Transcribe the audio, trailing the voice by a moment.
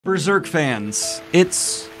Berserk fans,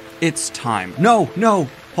 it's time. No,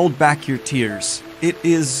 hold back your tears. It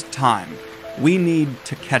is time. We need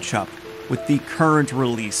to catch up with the current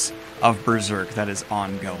release of Berserk that is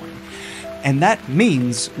ongoing. And that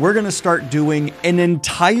means we're gonna start doing an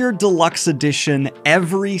entire deluxe edition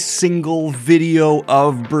every single video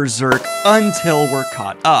of Berserk until we're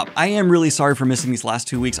caught up. I am really sorry for missing these last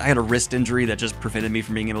 2 weeks. I had a wrist injury that just prevented me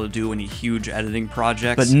from being able to do any huge editing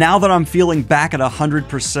projects. But now that I'm feeling back at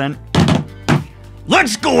 100%,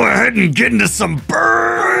 let's go ahead and get into some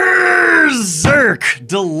Berserk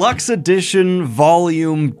Deluxe Edition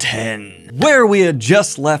Volume 10. Where we had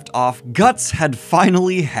just left off, Guts had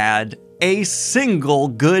finally had a single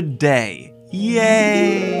good day.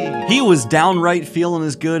 Yay! He was downright feeling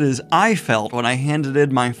as good as I felt when I handed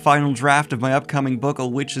in my final draft of my upcoming book, A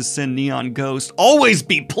Witch's Sin Neon Ghost. Always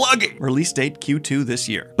be plugging! Release date Q2 this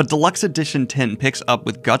year. But Deluxe Edition 10 picks up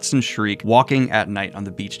with Guts and Shriek walking at night on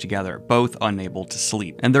the beach together, both unable to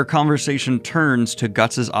sleep. And their conversation turns to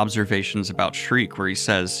Guts' observations about Shriek, where he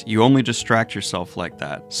says, "You only distract yourself like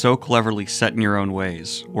that, so cleverly set in your own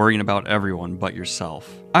ways, worrying about everyone but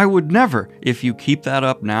yourself. I would never. If you keep that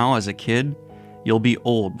up now as a kid, you'll be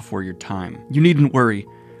old before your time. You needn't worry.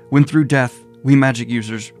 When through death, we magic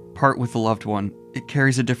users part with a loved one, it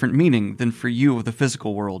carries a different meaning than for you of the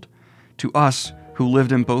physical world. To us, who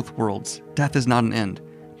lived in both worlds, death is not an end,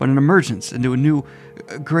 but an emergence into a new,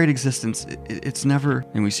 great existence. It's never..."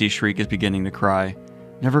 And we see Shriek is beginning to cry.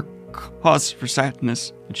 "Never cause for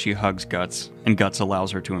sadness." And she hugs Guts, and Guts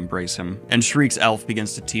allows her to embrace him. And Shriek's elf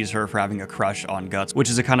begins to tease her for having a crush on Guts, which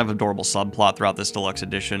is a kind of adorable subplot throughout this deluxe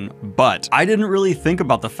edition. But I didn't really think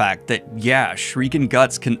about the fact that, yeah, Shriek and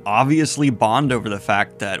Guts can obviously bond over the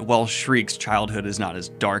fact that, while Shriek's childhood is not as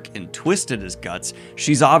dark and twisted as Guts,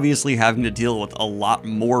 she's obviously having to deal with a lot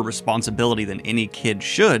more responsibility than any kid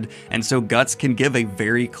should, and so Guts can give a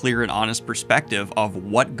very clear and honest perspective of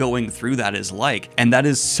what going through that is like, and that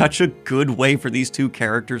is such a good way for these two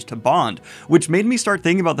characters to bond, which made me start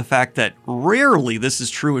thinking about the fact that rarely this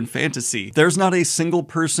is true in fantasy. There's not a single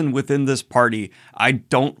person within this party I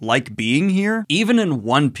don't like being here. Even in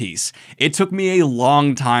One Piece, it took me a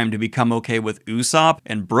long time to become okay with Usopp,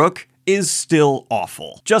 and Brook is still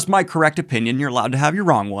awful. Just my correct opinion, you're allowed to have your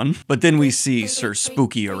wrong one. But then we see Sir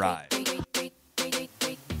Spooky arrive.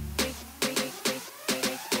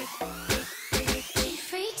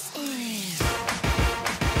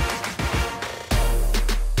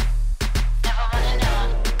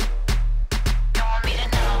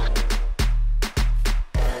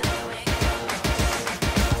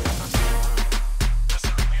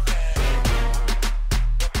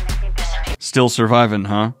 Still surviving,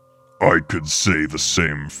 huh? I could say the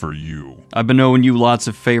same for you. I've been owing you lots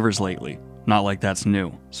of favors lately. Not like that's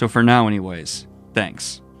new. So for now anyways,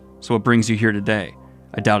 thanks. So what brings you here today?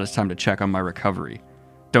 I doubt it's time to check on my recovery.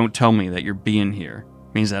 Don't tell me that your being here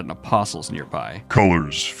means that an apostle's nearby.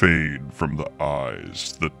 Colors fade from the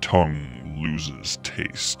eyes, the tongue loses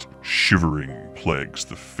taste. Shivering plagues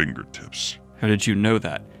the fingertips. How did you know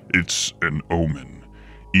that? It's an omen.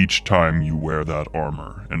 Each time you wear that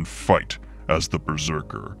armor and fight as the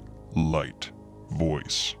Berserker, light,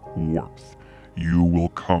 voice, warmth, you will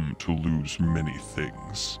come to lose many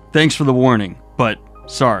things. Thanks for the warning, but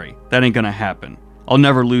sorry, that ain't gonna happen. I'll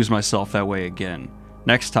never lose myself that way again.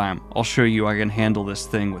 Next time, I'll show you I can handle this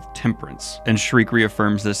thing with temperance. And Shriek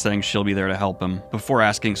reaffirms this, saying she'll be there to help him, before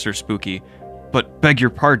asking Sir Spooky, "But beg your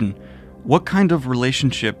pardon, what kind of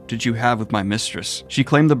relationship did you have with my mistress?" She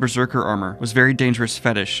claimed the Berserker armor was very dangerous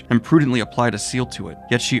fetish and prudently applied a seal to it,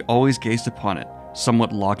 yet she always gazed upon it,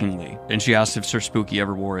 somewhat longingly. And she asked if Sir Spooky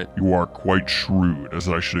ever wore it. You are quite shrewd, as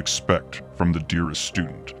I should expect from the dearest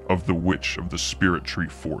student of the Witch of the Spirit Tree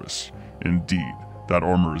Forest. Indeed, that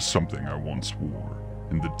armor is something I once wore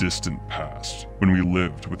in the distant past, when we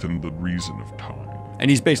lived within the reason of time. And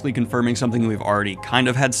he's basically confirming something we've already kind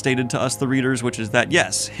of had stated to us, the readers, which is that,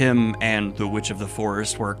 yes, him and the Witch of the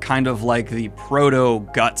Forest were kind of like the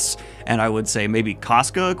proto-Guts, and I would say maybe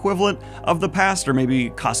Casca equivalent of the past, or maybe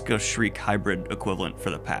Casca-Shriek hybrid equivalent for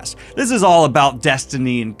the past. This is all about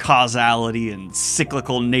destiny and causality and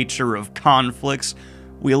cyclical nature of conflicts.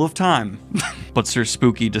 Wheel of Time. But Sir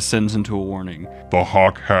Spooky descends into a warning. The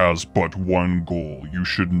Hawk has but one goal. You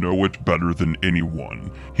should know it better than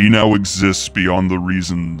anyone. He now exists beyond the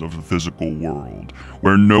reason of the physical world,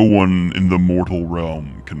 where no one in the mortal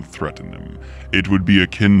realm can threaten him. It would be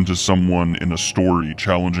akin to someone in a story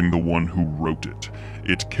challenging the one who wrote it.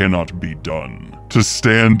 It cannot be done. To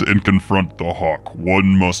stand and confront the Hawk,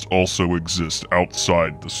 one must also exist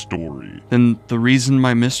outside the story. Then the reason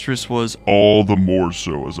my mistress was... All the more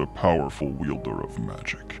so as a powerful wielder of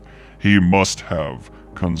magic. He must have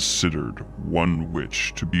considered one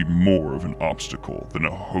witch to be more of an obstacle than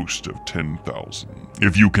a host of 10,000.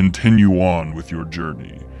 If you continue on with your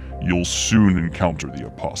journey, you'll soon encounter the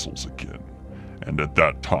apostles again, and at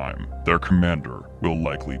that time, their commander will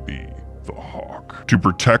likely be the Hawk. To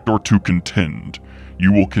protect or to contend,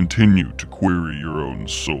 you will continue to query your own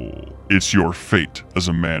soul. It's your fate as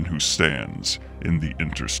a man who stands in the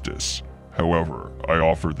interstice. However, I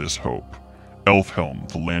offer this hope. Elfhelm,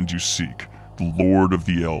 the land you seek, the Lord of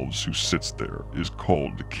the Elves who sits there, is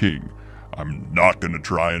called the King. I'm not gonna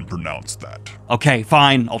try and pronounce that. Okay,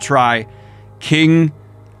 fine, I'll try. King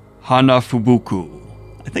Hanafubuku.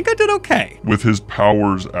 I think I did okay. With his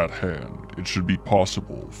powers at hand, it should be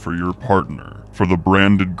possible for your partner, for the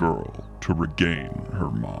branded girl, to regain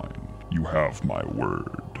her mind. You have my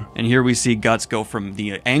word. And here we see Guts go from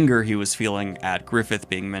the anger he was feeling at Griffith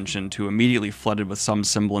being mentioned to immediately flooded with some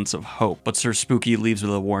semblance of hope. But Sir Spooky leaves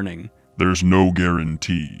with a warning. There's no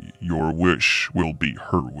guarantee your wish will be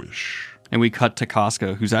her wish. And we cut to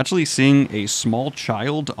Casca, who's actually seeing a small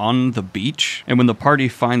child on the beach. And when the party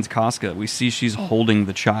finds Casca, we see she's holding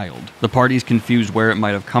the child. The party's confused where it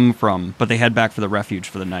might have come from, but they head back for the refuge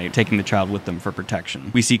for the night, taking the child with them for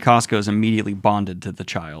protection. We see Casca is immediately bonded to the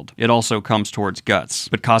child. It also comes towards Guts,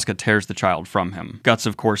 but Casca tears the child from him. Guts,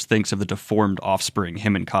 of course, thinks of the deformed offspring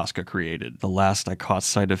him and Casca created. The last I caught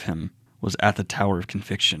sight of him was at the Tower of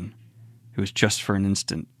Conviction. It was just for an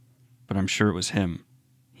instant, but I'm sure it was him.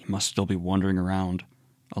 He must still be wandering around,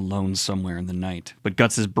 alone somewhere in the night. But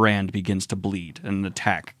Guts' brand begins to bleed, and an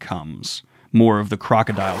attack comes. More of the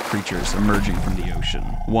crocodile creatures emerging from the ocean.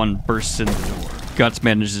 One bursts in the door. Guts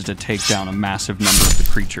manages to take down a massive number of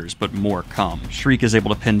the creatures, but more come. Shriek is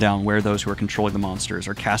able to pin down where those who are controlling the monsters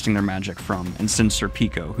are casting their magic from, and sends Sir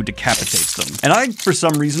Pico, who decapitates them. And I, for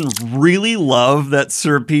some reason, really love that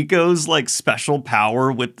Sir Pico's, like, special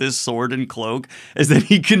power with this sword and cloak is that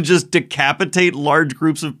he can just decapitate large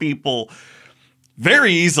groups of people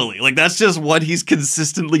very easily. Like, that's just what he's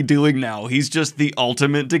consistently doing now. He's just the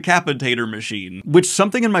ultimate decapitator machine. Which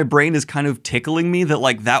something in my brain is kind of tickling me that,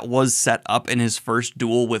 like, that was set up in his first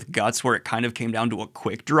duel with Guts, where it kind of came down to a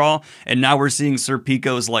quick draw, and now we're seeing Sir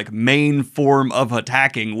Pico's, like, main form of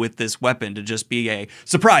attacking with this weapon to just be a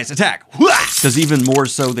surprise attack. Because even more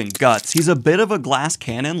so than Guts, he's a bit of a glass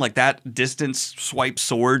cannon. Like, that distance swipe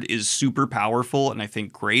sword is super powerful and I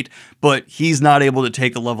think great, but he's not able to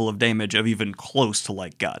take a level of damage of even close to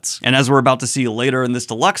like Guts. And as we're about to see later in this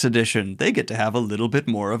deluxe edition, they get to have a little bit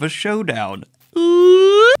more of a showdown.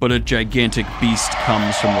 But a gigantic beast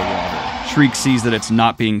comes from the water. Shriek sees that it's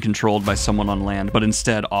not being controlled by someone on land, but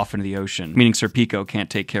instead off in the ocean, meaning Sir Pico can't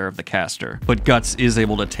take care of the caster. But Guts is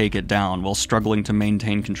able to take it down while struggling to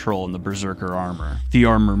maintain control in the Berserker armor. The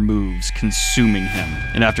armor moves, consuming him,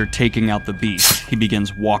 and after taking out the beast, he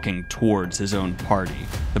begins walking towards his own party,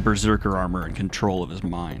 the Berserker armor in control of his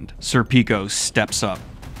mind. Sir Pico steps up,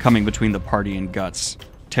 coming between the party and Guts,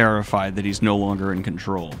 terrified that he's no longer in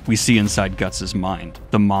control. We see inside Guts' mind,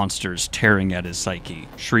 the monsters tearing at his psyche.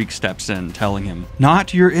 Shriek steps in, telling him,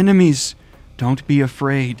 "Not your enemies, don't be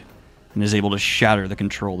afraid," and is able to shatter the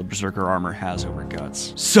control the Berserker armor has over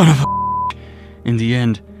Guts. Son of a In the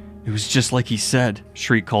end, it was just like he said.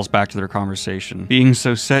 Shriek calls back to their conversation. Being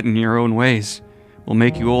so set in your own ways will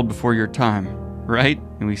make you old before your time, right?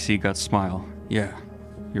 And we see Guts smile. Yeah.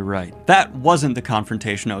 You're right. That wasn't the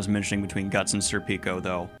confrontation I was mentioning between Guts and Sir Pico,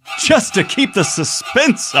 though. Just to keep the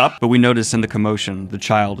suspense up! But we notice in the commotion, the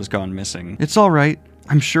child has gone missing. It's alright.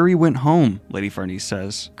 I'm sure he went home, Lady Farnese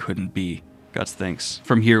says. Couldn't be. Guts thinks.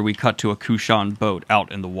 From here, we cut to a Kushan boat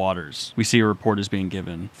out in the waters. We see a report is being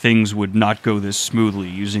given. Things would not go this smoothly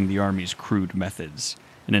using the army's crude methods.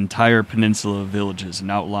 An entire peninsula of villages and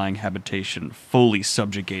outlying habitation fully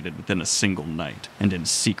subjugated within a single night, and in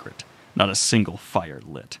secret. Not a single fire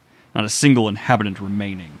lit. Not a single inhabitant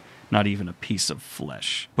remaining. Not even a piece of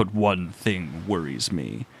flesh. But one thing worries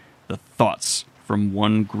me. The thoughts from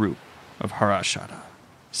one group of Harashara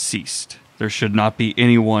ceased. There should not be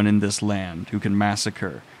anyone in this land who can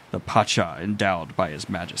massacre the Pacha endowed by his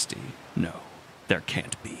majesty. No, there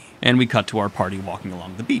can't be. And we cut to our party walking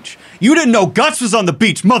along the beach. You didn't know Guts was on the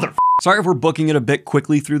beach, mother. Sorry if we're booking it a bit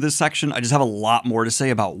quickly through this section. I just have a lot more to say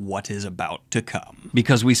about what is about to come.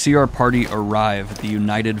 Because we see our party arrive at the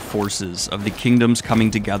united forces of the kingdoms coming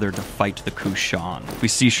together to fight the Kushan. We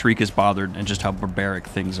see Shriek is bothered and just how barbaric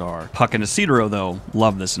things are. Puck and Isidro, though,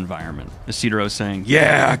 love this environment. Isidro saying,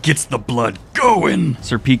 "Yeah, gets the blood going."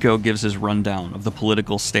 Sir Pico gives his rundown of the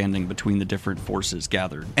political standing between the different forces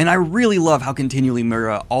gathered. And I really love how continually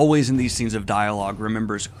Mira, always in these scenes of dialogue,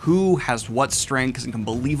 remembers who has what strengths and can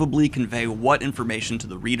believably convey what information to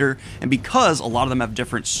the reader, and because a lot of them have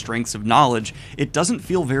different strengths of knowledge, it doesn't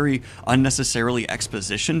feel very unnecessarily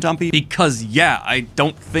exposition dumpy, because yeah, I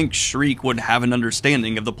don't think Shriek would have an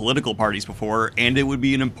understanding of the political parties before, and it would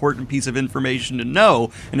be an important piece of information to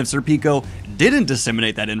know, and if Serpico didn't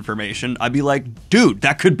disseminate that information, I'd be like, dude,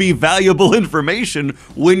 that could be valuable information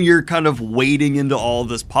when you're kind of wading into all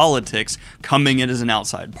this politics, coming in as an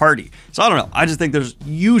outside party. So I don't know, I just think there's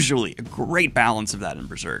usually a great balance of that in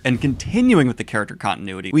Berserk. And continuing with the character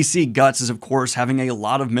continuity, we see Guts as of course having a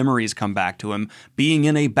lot of memories come back to him, being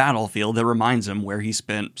in a battlefield that reminds him where he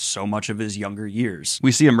spent so much of his younger years.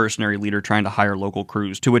 We see a mercenary leader trying to hire local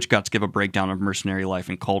crews, to which Guts give a breakdown of mercenary life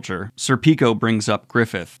and culture. Serpico brings up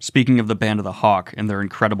Griffith, speaking of the Band of the Hawk and their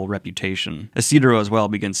incredible reputation. Isidro as well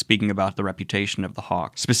begins speaking about the reputation of the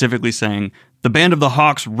Hawk, specifically saying, "The Band of the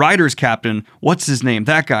Hawk's riders captain, what's his name,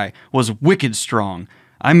 that guy, was wicked strong.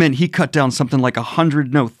 I meant he cut down something like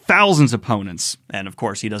 100, no, thousands opponents." And of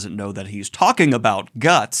course, he doesn't know that he's talking about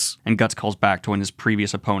Guts. And Guts calls back to when his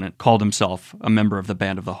previous opponent called himself a member of the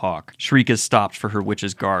Band of the Hawk. Shriek is stopped for her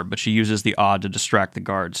witch's garb, but she uses the odd to distract the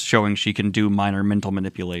guards, showing she can do minor mental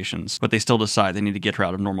manipulations. But they still decide they need to get her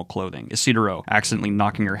out of normal clothing, Isidro accidentally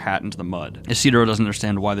knocking her hat into the mud. Isidro doesn't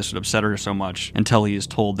understand why this would upset her so much, until he is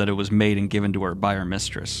told that it was made and given to her by her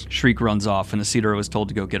mistress. Shriek runs off, and Isidro is told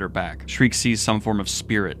to go get her back. Shriek sees some form of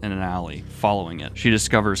spirit in an alley. Following it, she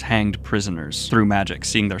discovers hanged prisoners through magic,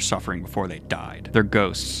 seeing their suffering before they died. They're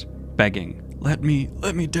ghosts, begging, let me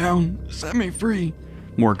down, set me free."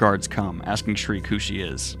 More guards come, asking Shriek who she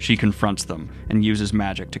is. She confronts them and uses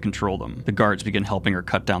magic to control them. The guards begin helping her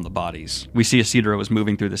cut down the bodies. We see Isidro is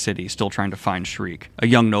moving through the city, still trying to find Shriek. A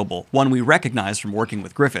young noble, one we recognize from working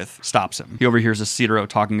with Griffith, stops him. He overhears Isidro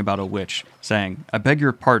talking about a witch, saying, "I beg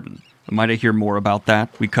your pardon, but might I hear more about that?"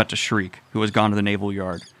 We cut to Shriek, who has gone to the naval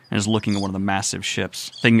yard and is looking at one of the massive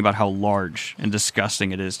ships, thinking about how large and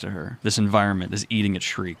disgusting it is to her. This environment is eating at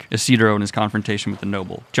Shriek. Isidro, in his confrontation with the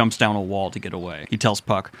noble, jumps down a wall to get away. He tells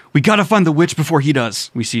Puck, "We gotta find the witch before he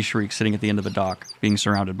does." We see Shriek sitting at the end of the dock, being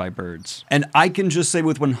surrounded by birds. And I can just say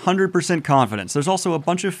with 100% confidence, there's also a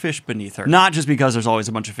bunch of fish beneath her. Not just because there's always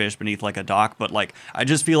a bunch of fish beneath like a dock, but like, I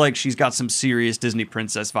just feel like she's got some serious Disney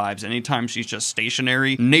princess vibes. Anytime she's just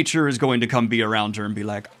stationary, nature is going to come be around her and be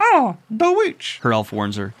like, "Oh, the witch." Her elf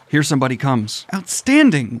warns her, "Here somebody comes.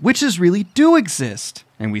 Outstanding! Witches really do exist."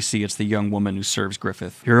 And we see it's the young woman who serves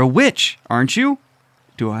Griffith. "You're a witch, aren't you?"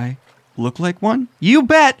 "Do I look like one?" "You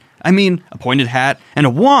bet! I mean, a pointed hat and a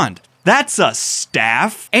wand. That's a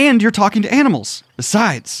staff! And you're talking to animals.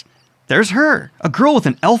 Besides, there's her. A girl with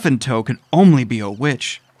an elfin toe could only be a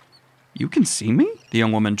witch." "You can see me?" The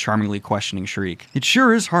young woman charmingly questioning Shriek. "It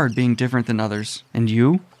sure is hard being different than others. And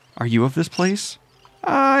you? Are you of this place?"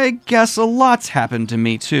 "I guess a lot's happened to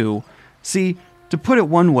me, too. See, to put it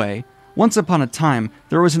one way, once upon a time,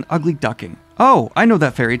 there was an ugly duckling." "Oh, I know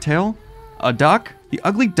that fairy tale." "A duck? The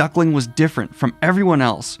ugly duckling was different from everyone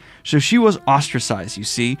else, so she was ostracized, you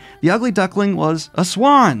see. The ugly duckling was a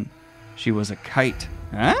swan." "She was a kite."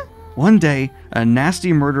 "Huh?" "One day, a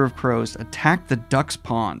nasty murder of crows attacked the duck's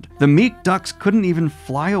pond. The meek ducks couldn't even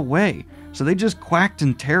fly away, so they just quacked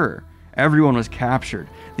in terror. Everyone was captured.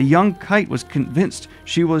 The young kite was convinced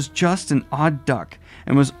she was just an odd duck,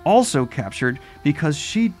 and was also captured because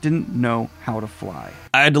she didn't know how to fly."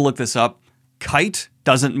 I had to look this up. Kite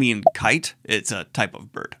doesn't mean kite, it's a type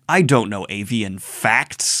of bird. I don't know avian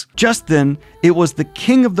facts. Just then, it was the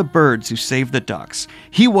king of the birds who saved the ducks.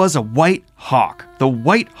 He was a white hawk. The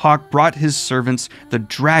white hawk brought his servants the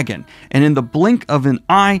dragon, and in the blink of an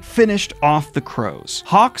eye, finished off the crows.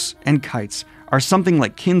 Hawks and kites are something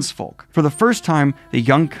like kinsfolk. For the first time, the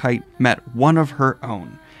young kite met one of her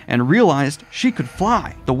own, and realized she could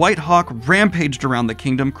fly. The white hawk rampaged around the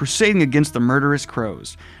kingdom, crusading against the murderous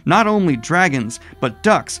crows. Not only dragons, but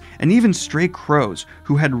ducks, and even stray crows,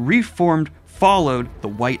 who had reformed, followed the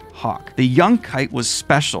white hawk. The young kite was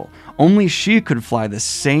special. Only she could fly the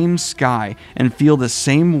same sky and feel the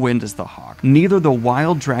same wind as the hawk. Neither the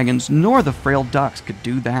wild dragons nor the frail ducks could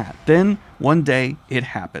do that. Then, one day, it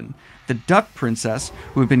happened. The duck princess,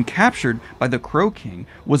 who had been captured by the crow king,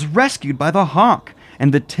 was rescued by the hawk,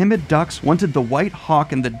 and the timid ducks wanted the white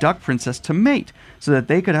hawk and the duck princess to mate so that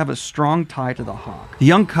they could have a strong tie to the hawk. The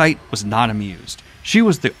young kite was not amused. She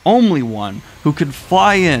was the only one who could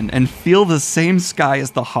fly in and feel the same sky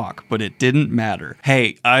as the hawk, but it didn't matter.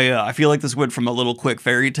 Hey, I feel like this went from a little quick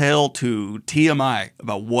fairy tale to TMI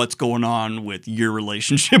about what's going on with your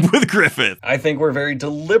relationship with Griffith. I think we're very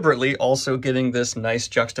deliberately also getting this nice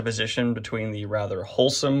juxtaposition between the rather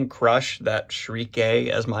wholesome crush that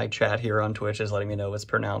Shriek-A, as my chat here on Twitch is letting me know it's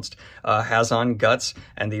pronounced, has on Guts,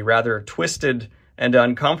 and the rather twisted and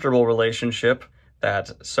uncomfortable relationship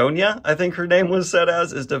that Sonia, I think her name was said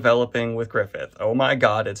as, is developing with Griffith. Oh my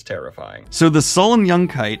god, it's terrifying. So the sullen young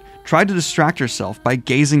kite tried to distract herself by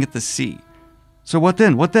gazing at the sea. So what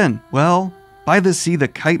then? What then? Well, by the sea the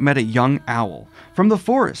kite met a young owl from the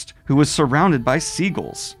forest who was surrounded by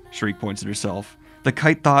seagulls. Shriek points at herself. The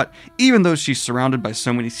kite thought, even though she's surrounded by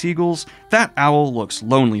so many seagulls, that owl looks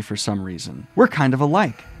lonely for some reason. We're kind of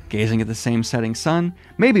alike. Gazing at the same setting sun,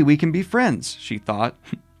 maybe we can be friends, she thought.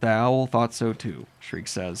 The owl thought so too, Shriek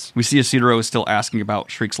says. We see Isidro is still asking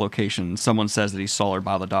about Shriek's location. Someone says that he saw her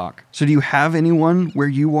by the dock. So do you have anyone where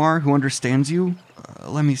you are who understands you?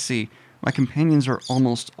 Let me see. My companions are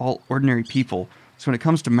almost all ordinary people. So when it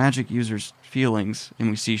comes to magic users' feelings, and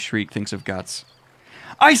we see Shriek thinks of Guts.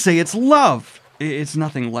 I say it's love! It's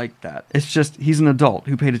nothing like that. It's just, he's an adult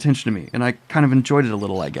who paid attention to me, and I kind of enjoyed it a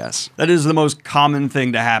little, I guess. That is the most common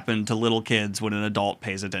thing to happen to little kids when an adult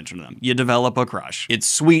pays attention to them. You develop a crush. It's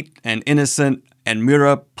sweet and innocent, and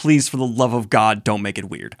Mira, please, for the love of God, don't make it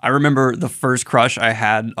weird. I remember the first crush I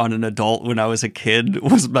had on an adult when I was a kid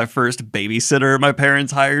was my first babysitter my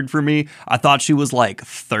parents hired for me. I thought she was like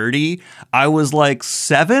 30. I was like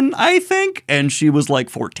 7, I think, and she was like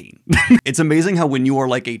 14. It's amazing how when you are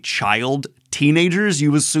like a child, teenagers,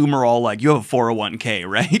 you assume are all like, you have a 401k,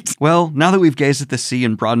 right? Well, now that we've gazed at the sea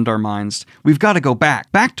and broadened our minds, we've got to go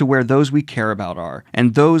back to where those we care about are,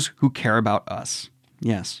 and those who care about us.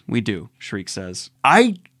 Yes, we do, Shriek says.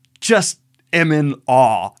 I just am in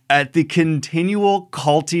awe at the continual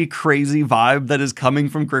culty, crazy vibe that is coming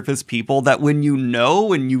from Griffith's people, that when you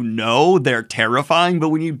know, they're terrifying, but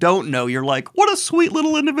when you don't know, you're like, what a sweet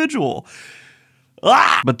little individual.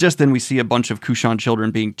 Ah! But just then we see a bunch of Kushan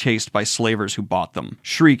children being chased by slavers who bought them.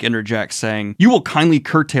 Shriek interjects, saying, "You will kindly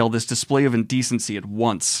curtail this display of indecency at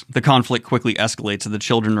once." The conflict quickly escalates and the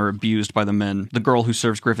children are abused by the men. The girl who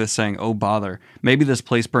serves Griffith saying, "Oh bother, maybe this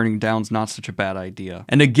place burning down's not such a bad idea."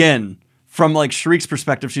 And again, from like Shriek's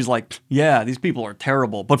perspective, she's like, yeah, these people are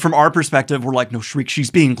terrible. But from our perspective, we're like, no, Shriek, she's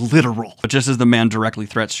being literal. But just as the man directly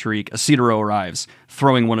threats Shriek, Isidro arrives,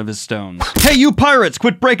 throwing one of his stones. Hey, you pirates,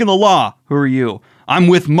 quit breaking the law. Who are you? I'm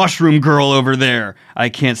with Mushroom Girl over there. I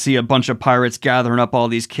can't see a bunch of pirates gathering up all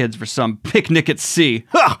these kids for some picnic at sea.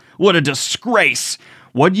 Ha! What a disgrace.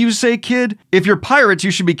 What'd you say, kid? If you're pirates,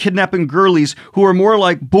 you should be kidnapping girlies who are more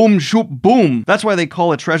like boom shoop boom. That's why they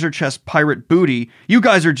call a treasure chest pirate booty. You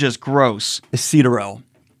guys are just gross. Isidro,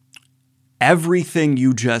 everything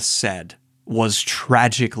you just said was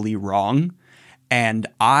tragically wrong, and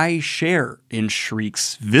I share in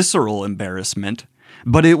Shriek's visceral embarrassment,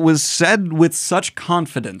 but it was said with such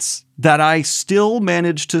confidence that I still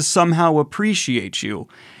managed to somehow appreciate you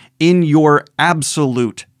in your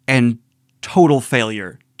absolute and total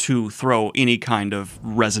failure to throw any kind of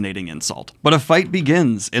resonating insult. But a fight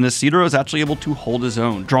begins, and Isidro is actually able to hold his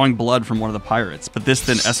own, drawing blood from one of the pirates, but this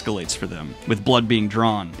then escalates for them, with blood being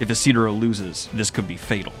drawn. If Isidro loses, this could be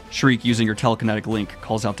fatal. Shriek, using her telekinetic link,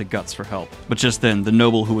 calls out to Guts for help. But just then, the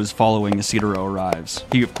noble who is following Isidro arrives.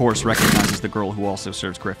 He, of course, recognizes the girl who also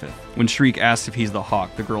serves Griffith. When Shriek asks if he's the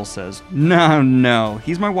hawk, the girl says, No,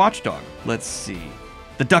 he's my watchdog. Let's see.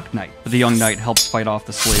 The Duck Knight. But the young knight helps fight off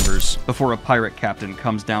the slavers before a pirate captain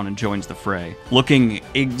comes down and joins the fray, looking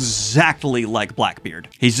exactly like Blackbeard.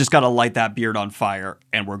 He's just gotta light that beard on fire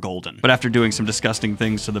and we're golden. But after doing some disgusting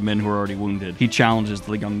things to the men who are already wounded, he challenges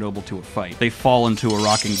the young noble to a fight. They fall into a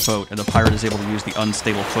rocking boat and the pirate is able to use the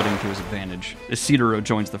unstable footing to his advantage. Isidro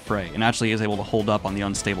joins the fray and actually is able to hold up on the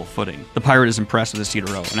unstable footing. The pirate is impressed with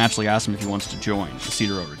Isidro and actually asks him if he wants to join.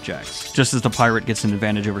 Isidro rejects. Just as the pirate gets an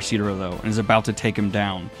advantage over Isidro though and is about to take him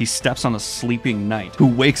down, he steps on a sleeping knight who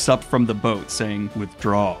wakes up from the boat saying,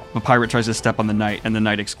 "Withdraw." The pirate tries to step on the knight and the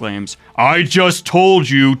knight exclaims, "I just told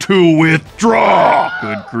you to withdraw!"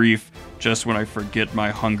 Good grief. Just when I forget my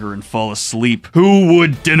hunger and fall asleep. Who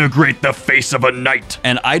would denigrate the face of a knight?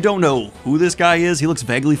 And I don't know who this guy is. He looks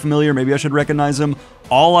vaguely familiar. Maybe I should recognize him.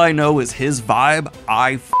 All I know is his vibe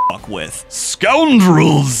I fuck with.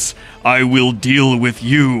 Scoundrels! I will deal with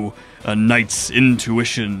you. A knight's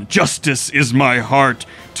intuition. Justice is my heart.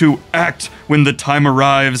 To act when the time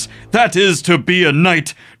arrives. That is to be a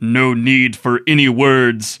knight. No need for any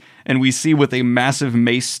words. And we see with a massive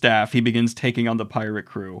mace staff, he begins taking on the pirate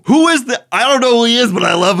crew. Who is the— I don't know who he is, but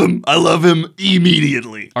I love him. I love him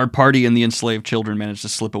immediately. Our party and the enslaved children manage to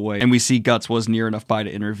slip away, and we see Guts was near enough by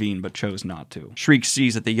to intervene, but chose not to. Shriek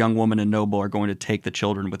sees that the young woman and noble are going to take the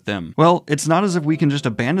children with them. Well, it's not as if we can just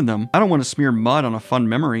abandon them. I don't want to smear mud on a fun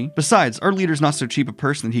memory. Besides, our leader's not so cheap a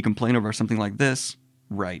person that he complain over something like this.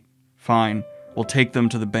 Right. Fine. We'll take them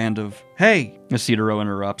to the band of— Hey! Isidro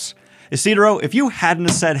interrupts. Isidro, if you hadn't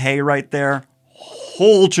said hey right there,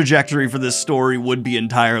 whole trajectory for this story would be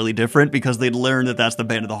entirely different because they'd learn that that's the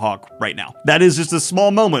Bane of the Hawk right now. That is just a small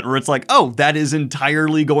moment where it's like, oh, that is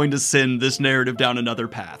entirely going to send this narrative down another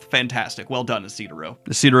path. Fantastic. Well done, Isidoro.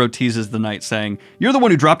 Isidoro teases the knight, saying, "You're the one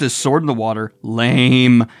who dropped his sword in the water.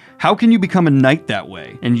 Lame. How can you become a knight that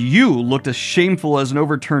way? And you looked as shameful as an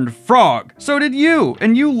overturned frog. So did you.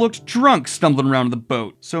 And you looked drunk stumbling around the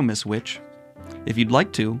boat. So, Miss Witch, if you'd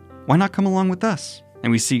like to, why not come along with us?" And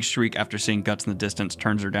we see Shriek, after seeing Guts in the distance,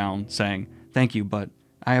 turns her down, saying, "Thank you, but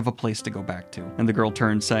I have a place to go back to." And the girl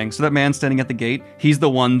turns, saying, "So that man standing at the gate, he's the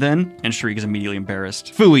one then?" And Shriek is immediately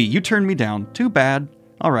embarrassed. "Phooey, you turned me down. Too bad.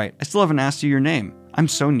 All right, I still haven't asked you your name. I'm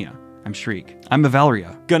Sonia." "I'm Shriek." "I'm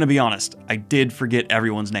Valeria." Gonna be honest, I did forget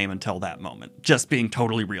everyone's name until that moment. Just being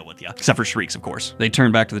totally real with you. Except for Shriek's, of course. They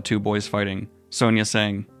turn back to the two boys fighting. Sonia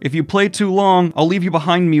saying, "If you play too long, I'll leave you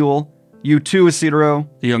behind, Mule." "You too, Isidoro."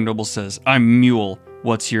 The young noble says, "I'm Mule.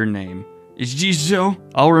 What's your name?" "Isidoro."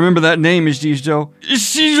 "I'll remember that name, Isidoro."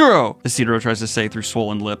 "Isidoro!" Isidoro tries to say through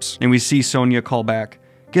swollen lips. And we see Sonia call back,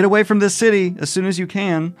 "Get away from this city as soon as you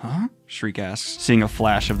can." "Huh?" Shriek asks, seeing a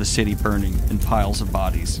flash of the city burning in piles of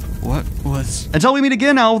bodies. "What was?" "Until we meet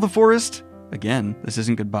again, Owl of the Forest." Again, this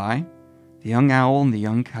isn't goodbye. The young owl and the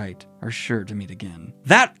young kite are sure to meet again.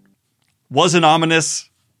 That wasn't ominous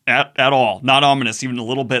at all. Not ominous, even a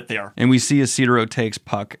little bit there. And we see Isidoro takes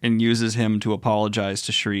Puck and uses him to apologize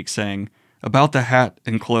to Shriek, saying, "About the hat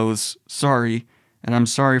and clothes, sorry, and I'm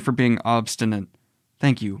sorry for being obstinate.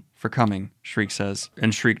 Thank you for coming," Shriek says,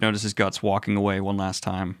 and Shriek notices Guts walking away one last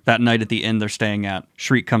time. That night at the inn they're staying at,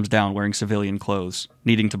 Shriek comes down wearing civilian clothes,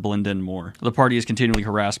 needing to blend in more. The party is continually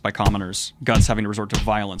harassed by commoners, Guts having to resort to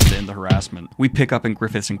violence to end the harassment. We pick up in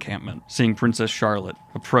Griffith's encampment, seeing Princess Charlotte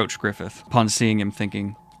approach Griffith, upon seeing him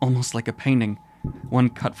thinking, almost like a painting. One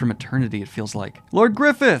cut from eternity, it feels like. "Lord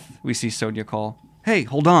Griffith!" we see Sonia call. "Hey,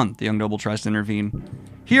 hold on," the young noble tries to intervene.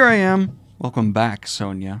 "Here I am." "Welcome back,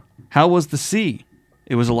 Sonia. How was the sea?"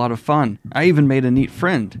 "It was a lot of fun. I even made a neat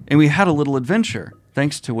friend, and we had a little adventure,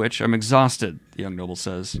 thanks to which I'm exhausted," the young noble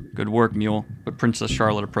says. "Good work, Mule." But Princess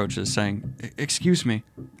Charlotte approaches, saying, "Excuse me."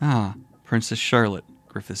 "Ah, Princess Charlotte,"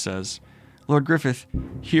 Griffith says. "Lord Griffith,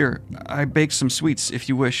 here, I baked some sweets, if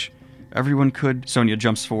you wish. Everyone could." Sonia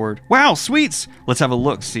jumps forward. "Wow, sweets! Let's have a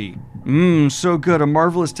look, see." So good, a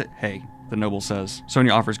marvelous Hey, the noble says.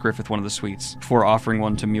 Sonia offers Griffith one of the sweets, before offering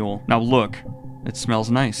one to Mule. "Now look. It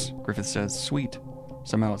smells nice," Griffith says. "Sweet.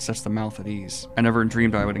 Somehow it sets the mouth at ease. I never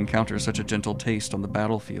dreamed I would encounter such a gentle taste on the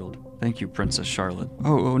battlefield. Thank you, Princess Charlotte."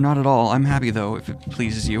 Oh, not at all. I'm happy, though, if it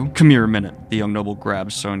pleases you." "Come here a minute." The young noble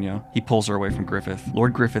grabs Sonia. He pulls her away from Griffith.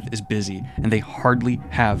 Lord Griffith is busy, and they hardly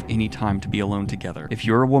have any time to be alone together. If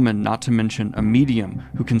you're a woman, not to mention a medium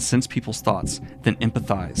who can sense people's thoughts, then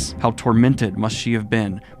empathize. How tormented must she have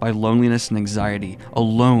been by loneliness and anxiety,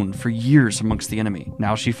 alone for years amongst the enemy.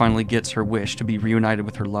 Now she finally gets her wish to be reunited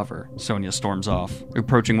with her lover. Sonia storms off,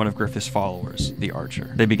 approaching one of Griffith's followers, the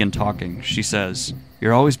archer. They begin talking. She says,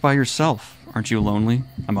 "You're always by yourself. Aren't you lonely?"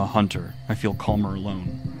 "I'm a hunter. I feel calmer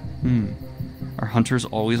alone." Are hunters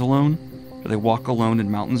always alone? Do they walk alone in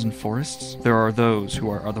mountains and forests? There are those who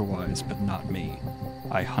are otherwise, but not me.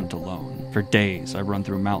 I hunt alone. For days I run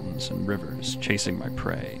through mountains and rivers, chasing my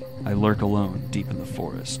prey. I lurk alone deep in the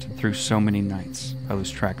forest. Through so many nights, I lose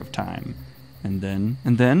track of time. And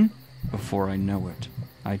then, before I know it,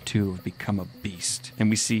 I too have become a beast. And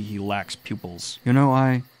we see he lacks pupils. You know,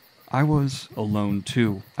 I was alone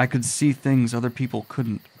too. I could see things other people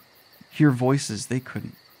couldn't. Hear voices they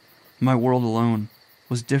couldn't. My world alone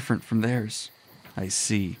was different from theirs. I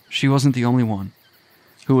see. She wasn't the only one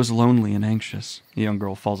who was lonely and anxious. The young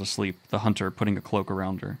girl falls asleep, the hunter putting a cloak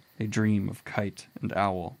around her. They dream of kite and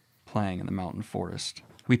owl playing in the mountain forest.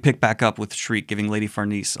 We pick back up with Shriek giving Lady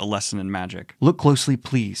Farnese a lesson in magic. "Look closely,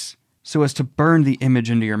 please, so as to burn the image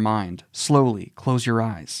into your mind. Slowly, close your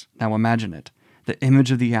eyes. Now imagine it. The image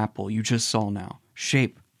of the apple you just saw now.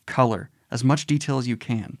 Shape, color, as much detail as you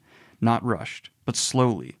can. Not rushed, but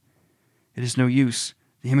slowly. It is no use.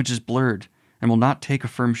 The image is blurred and will not take a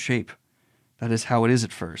firm shape. That is how it is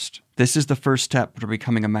at first. This is the first step to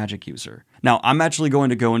becoming a magic user." Now, I'm actually going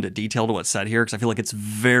to go into detail to what's said here because I feel like it's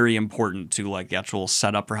very important to like the actual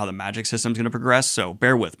setup for how the magic system is going to progress, so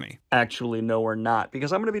bear with me. Actually, no, we're not,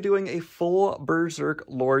 because I'm going to be doing a full Berserk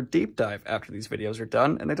lore deep dive after these videos are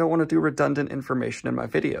done, and I don't want to do redundant information in my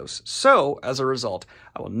videos. So, as a result,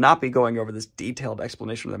 I will not be going over this detailed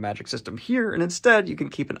explanation of the magic system here, and instead, you can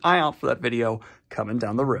keep an eye out for that video coming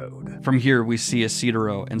down the road. From here, we see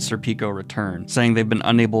Isidoro and Serpico return, saying they've been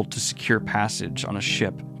unable to secure passage on a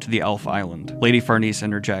ship to the Elf Island. Lady Farnese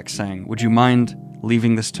interjects, saying, "Would you mind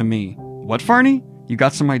leaving this to me?" "What, Farney? You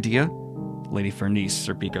got some idea?" Lady Fernice,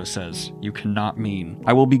 Serpico says. You cannot mean.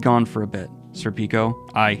 I will be gone for a bit.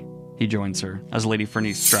 Serpico, aye. He joins her as Lady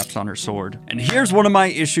Fernice straps on her sword. And here's one of my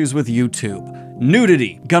issues with YouTube.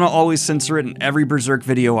 Nudity. Gonna always censor it in every Berserk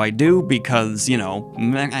video I do because, you know,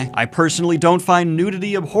 I personally don't find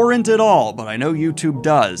nudity abhorrent at all, but I know YouTube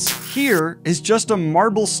does. Here is just a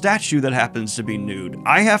marble statue that happens to be nude.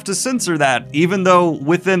 I have to censor that, even though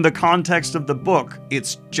within the context of the book,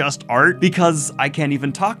 it's just art, because I can't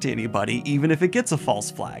even talk to anybody, even if it gets a false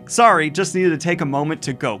flag. Sorry, just needed to take a moment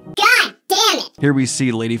to go, God damn it! Here we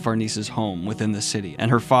see Lady Farnice's home within the city, and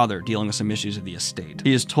her father dealing with some issues of the estate.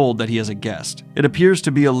 He is told that he has a guest. It appears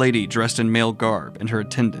to be a lady dressed in male garb, and her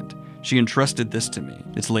attendant. She entrusted this to me.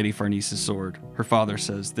 It's Lady Farnice's sword. Her father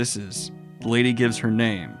says this is. The lady gives her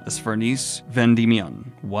name as Farnice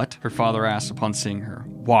Vendimion. What? Her father asks upon seeing her.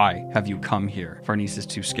 Why have you come here? Farnice is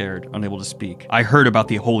too scared, unable to speak. I heard about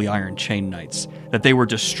the Holy Iron Chain Knights, that they were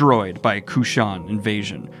destroyed by a Kushan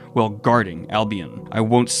invasion while guarding Albion. I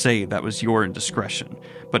won't say that was your indiscretion,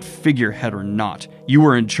 but figurehead or not, you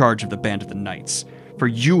were in charge of the Band of the Knights. For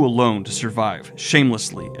you alone to survive,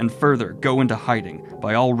 shamelessly, and further go into hiding,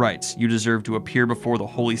 by all rights, you deserve to appear before the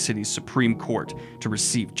Holy City's Supreme Court to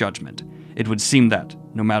receive judgment. It would seem that,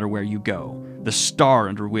 no matter where you go, the star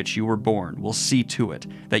under which you were born will see to it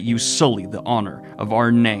that you sully the honor of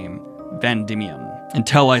our name, Vendimion.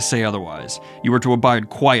 Until I say otherwise, you are to abide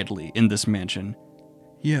quietly in this mansion.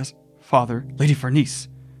 Yes, Father. Lady Farnice,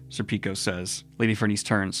 Serpico says. Lady Farnice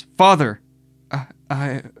turns. Father!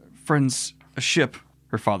 Friends, a ship.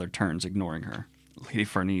 Her father turns, ignoring her. Lady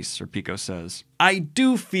Farnice, Serpico says, I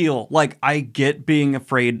do feel like I get being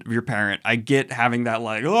afraid of your parent. I get having that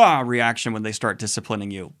like, reaction when they start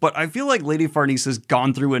disciplining you. But I feel like Lady Farnice has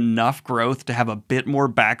gone through enough growth to have a bit more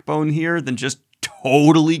backbone here than just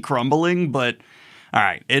totally crumbling, but all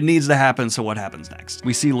right, it needs to happen, so what happens next?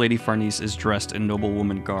 We see Lady Farnice is dressed in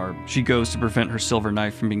noblewoman garb. She goes to prevent her silver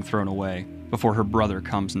knife from being thrown away, before her brother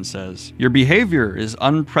comes and says, Your behavior is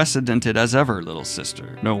unprecedented as ever, little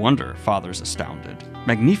sister. No wonder Father's astounded.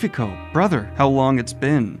 Magnifico, brother, how long it's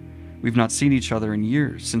been. We've not seen each other in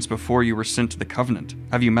years, since before you were sent to the Covenant.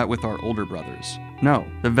 Have you met with our older brothers? No,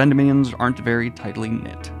 the Vendimions aren't very tightly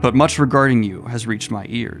knit. But much regarding you has reached my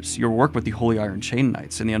ears. Your work with the Holy Iron Chain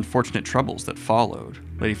Knights and the unfortunate troubles that followed.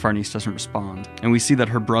 Lady Farnice doesn't respond, and we see that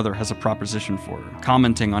her brother has a proposition for her,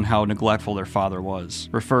 commenting on how neglectful their father was,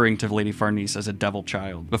 referring to Lady Farnice as a devil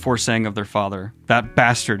child, before saying of their father, that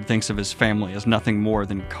bastard thinks of his family as nothing more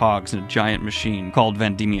than cogs in a giant machine called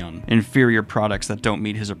Vendimion. Inferior products that don't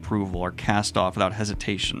meet his approval are cast off without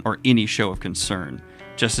hesitation or any show of concern,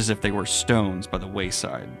 just as if they were stones by the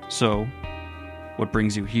wayside. So, what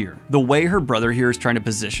brings you here? The way her brother here is trying to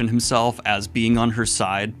position himself as being on her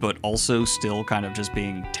side, but also still kind of just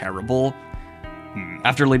being terrible.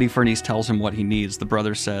 After Lady Farnice tells him what he needs, the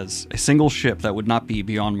brother says, a single ship that would not be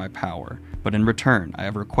beyond my power, but in return, I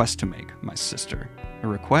have a request to make, my sister. A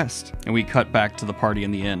request? And we cut back to the party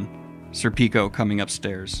in the inn. Serpico coming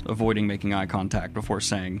upstairs, avoiding making eye contact before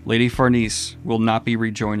saying, Lady Farnice will not be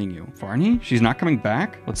rejoining you. Farni? She's not coming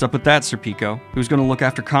back? What's up with that, Serpico? Who's gonna look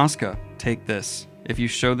after Casca? Take this. If you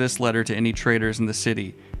show this letter to any traders in the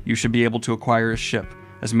city, you should be able to acquire a ship,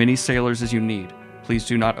 as many sailors as you need. Please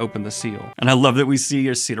do not open the seal. And I love that we see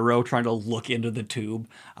Isidoro trying to look into the tube.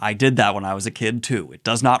 I did that when I was a kid too. It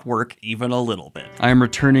does not work even a little bit. I am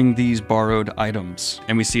returning these borrowed items.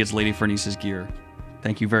 And we see it's Lady Farnice's gear.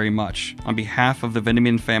 Thank you very much. On behalf of the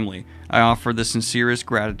Vendimion family, I offer the sincerest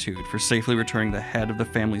gratitude for safely returning the head of the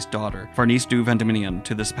family's daughter, Farnice du Vendiminion,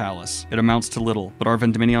 to this palace. It amounts to little, but our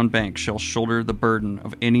Vendiminion Bank shall shoulder the burden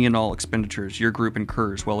of any and all expenditures your group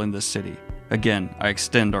incurs while in this city. Again, I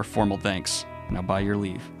extend our formal thanks. Now by your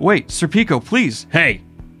leave. Wait, Serpico, please! Hey!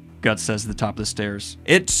 Guts says at the top of the stairs.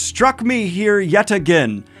 It struck me here yet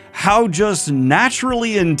again how just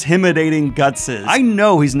naturally intimidating Guts is. I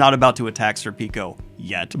know he's not about to attack Serpico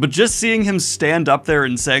yet, but just seeing him stand up there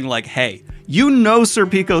and saying like, hey, you know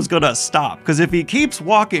Serpico's gonna stop, because if he keeps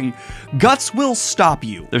walking, Guts will stop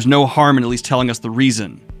you. There's no harm in at least telling us the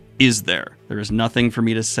reason, is there? There is nothing for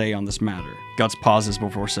me to say on this matter. Guts pauses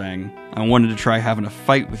before saying, I wanted to try having a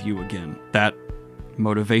fight with you again. That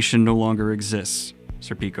motivation no longer exists,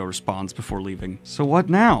 Serpico responds before leaving. So what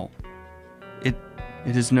now?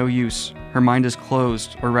 It is no use. Her mind is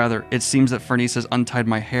closed, or rather, it seems that Farnice has untied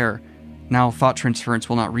my hair. Now thought transference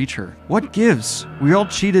will not reach her. What gives? We all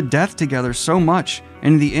cheated death together so much,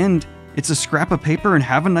 and in the end, it's a scrap of paper and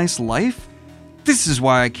have a nice life? This is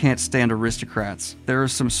why I can't stand aristocrats. There are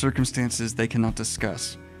some circumstances they cannot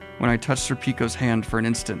discuss. When I touched Serpico's hand for an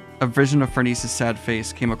instant, a vision of Farnice's sad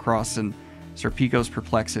face came across and Serpico's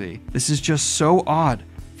perplexity. This is just so odd.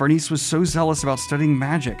 Farnese was so zealous about studying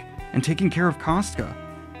magic and taking care of Kostka.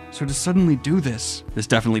 So to suddenly do this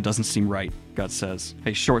definitely doesn't seem right, Guts says.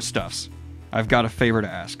 Hey, short stuffs. I've got a favor to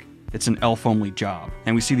ask. It's an elf-only job,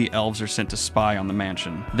 and we see the elves are sent to spy on the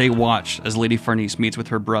mansion. They watch as Lady Farnese meets with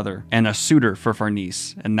her brother and a suitor for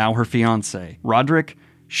Farnese, and now her fiancé, Roderick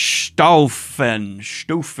Stauffen.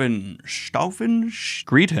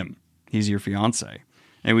 Greet him. He's your fiancé.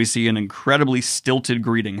 And we see an incredibly stilted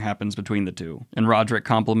greeting happens between the two. And Roderick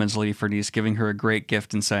compliments Lady Farnese, giving her a great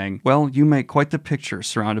gift and saying, well, you make quite the picture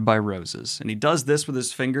surrounded by roses. And he does this with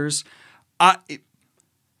his fingers.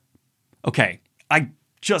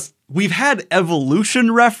 We've had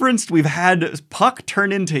evolution referenced, we've had Puck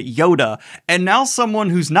turn into Yoda, and now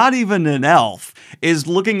someone who's not even an elf is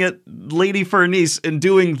looking at Lady Farnese and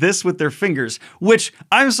doing this with their fingers, which,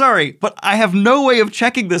 I'm sorry, but I have no way of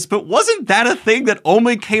checking this, but wasn't that a thing that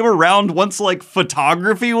only came around once, like,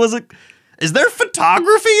 photography was a... Is there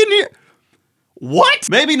photography in here? What?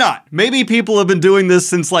 Maybe not. Maybe people have been doing this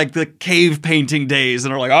since, like, the cave painting days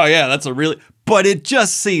and are like, oh yeah, that's a really... But it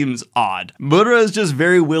just seems odd. Mudra is just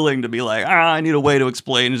very willing to be like, I need a way to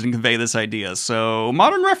explain and convey this idea, so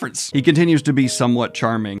modern reference. He continues to be somewhat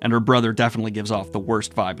charming, and her brother definitely gives off the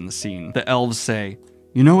worst vibe in the scene. The elves say,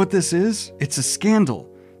 you know what this is? It's a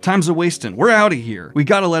scandal. Time's a-wastin'. We're out of here. We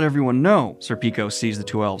gotta let everyone know. Serpico sees the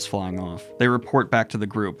two elves flying off. They report back to the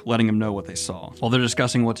group, letting him know what they saw. While they're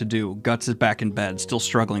discussing what to do, Guts is back in bed, still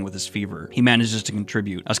struggling with his fever. He manages to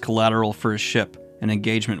contribute as collateral for his ship. An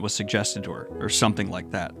engagement was suggested to her, or something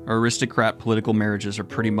like that. Aristocrat political marriages are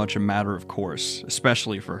pretty much a matter of course,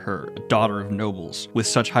 especially for her, a daughter of nobles, with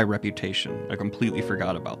such high reputation. I completely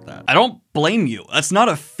forgot about that. I don't blame you. That's not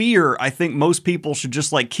a fear I think most people should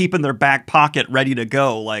just like keep in their back pocket ready to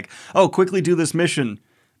go. Like, oh, quickly do this mission.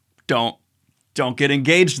 Don't get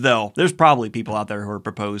engaged though. There's probably people out there who are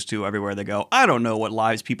proposed to everywhere they go. I don't know what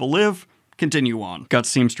lives people live. Continue on. Guts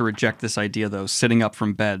seems to reject this idea though, sitting up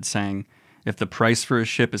from bed saying, if the price for a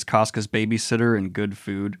ship is Kosska's babysitter and good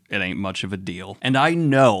food, it ain't much of a deal. And I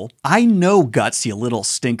know, Guts, you little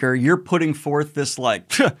stinker, you're putting forth this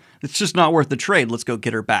like, it's just not worth the trade, let's go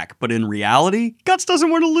get her back. But in reality, Guts doesn't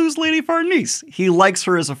want to lose Lady Farnese. He likes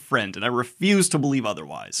her as a friend, and I refuse to believe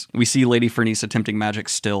otherwise. We see Lady Farnese attempting magic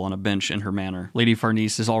still on a bench in her manor. Lady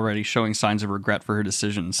Farnese is already showing signs of regret for her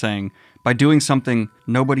decision, saying, by doing something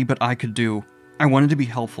nobody but I could do, I wanted to be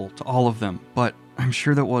helpful to all of them, but I'm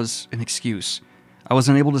sure that was an excuse. I was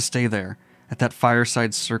unable to stay there, at that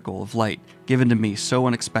fireside circle of light given to me so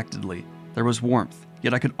unexpectedly. There was warmth,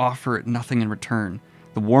 yet I could offer it nothing in return.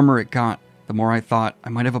 The warmer it got, the more I thought I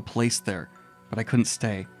might have a place there, but I couldn't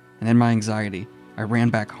stay, and in my anxiety, I ran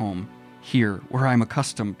back home, here, where I'm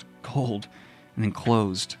accustomed, cold, and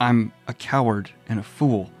enclosed. I'm a coward and a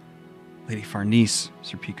fool. Lady Farnese,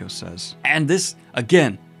 Serpico says. And this,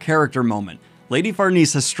 again, character moment. Lady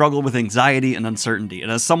Farnese has struggled with anxiety and uncertainty, and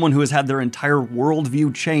as someone who has had their entire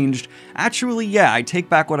worldview changed, actually, yeah, I take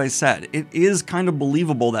back what I said. It is kind of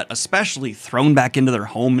believable that, especially thrown back into their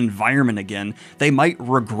home environment again, they might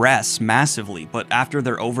regress massively, but after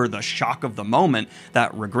they're over the shock of the moment,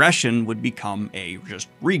 that regression would become a just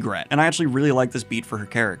regret. And I actually really like this beat for her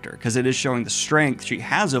character, because it is showing the strength she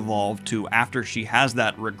has evolved to after she has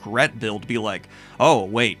that regret build, be like, oh,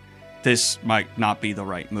 wait, this might not be the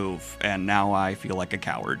right move, and now I feel like a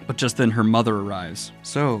coward. But just then her mother arrives.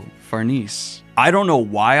 So, Farnese. I don't know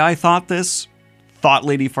why I thought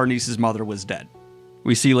Lady Farnese's mother was dead.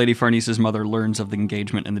 We see Lady Farnese's mother learns of the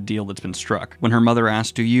engagement and the deal that's been struck. When her mother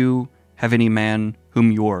asks, do you have any man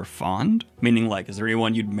whom you're fond? Meaning like, is there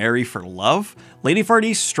anyone you'd marry for love? Lady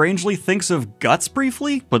Farnese strangely thinks of Guts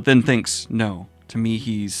briefly, but then thinks, no, to me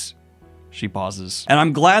he's... She pauses. And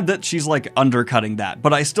I'm glad that she's like undercutting that,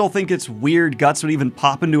 but I still think it's weird Guts would even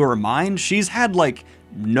pop into her mind. She's had like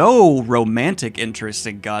no romantic interest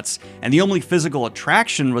in Guts, and the only physical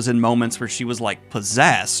attraction was in moments where she was like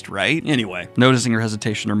possessed, right? Anyway, noticing her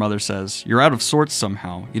hesitation, her mother says, you're out of sorts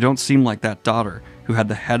somehow. You don't seem like that daughter who had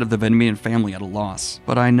the head of the Venemian family at a loss.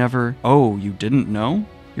 But I never... Oh, you didn't know?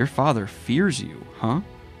 Your father fears you, huh?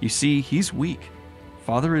 You see, he's weak.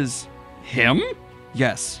 Father is... Him?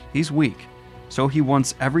 Yes, he's weak, so he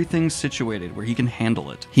wants everything situated where he can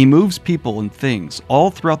handle it. He moves people and things all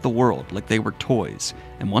throughout the world like they were toys,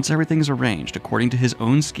 and once everything's arranged according to his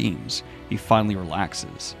own schemes, he finally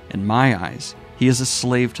relaxes. In my eyes, he is a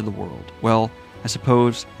slave to the world. Well, I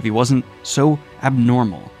suppose if he wasn't so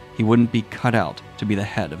abnormal, he wouldn't be cut out to be the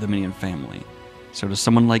head of the Minion family. So to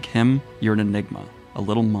someone like him, you're an enigma, a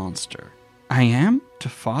little monster. I am? To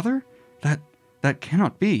father? That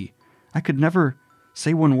cannot be. I could never...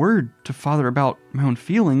 say one word to father about my own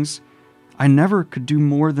feelings. I never could do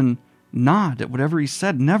more than nod at whatever he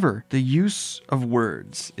said. Never. The use of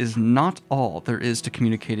words is not all there is to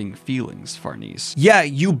communicating feelings, Farnese. Yeah,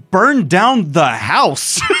 you burned down the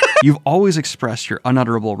house! You've always expressed your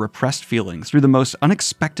unutterable, repressed feelings through the most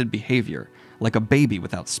unexpected behavior, like a baby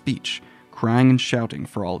without speech, crying and shouting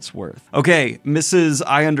for all it's worth. Okay, Mrs.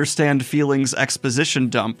 I understand feelings exposition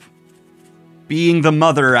dump. Being the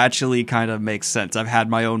mother actually kind of makes sense. I've had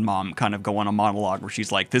my own mom kind of go on a monologue where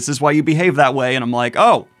she's like, this is why you behave that way. And I'm like,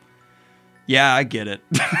 oh, yeah, I get it.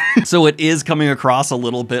 So it is coming across a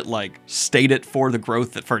little bit like state it for the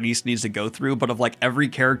growth that Farnese needs to go through, but of like every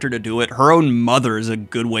character to do it, her own mother is a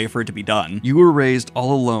good way for it to be done. You were raised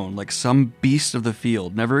all alone like some beast of the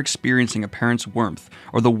field, never experiencing a parent's warmth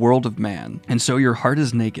or the world of man. And so your heart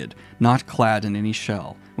is naked, not clad in any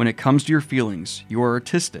shell. When it comes to your feelings, you are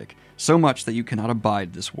artistic, so much that you cannot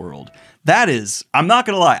abide this world. That is, I'm not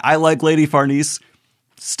gonna lie, I like Lady Farnese.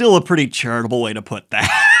 Still a pretty charitable way to put that.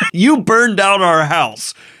 You burned down our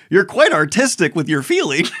house. You're quite artistic with your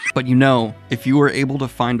feeling. But you know, if you were able to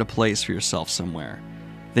find a place for yourself somewhere,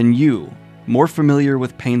 then you, more familiar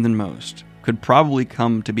with pain than most, could probably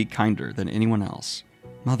come to be kinder than anyone else.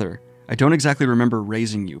 Mother, I don't exactly remember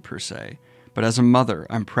raising you per se, but as a mother,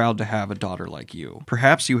 I'm proud to have a daughter like you.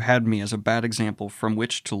 Perhaps you had me as a bad example from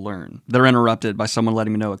which to learn. They're interrupted by someone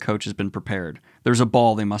letting me know a coach has been prepared. There's a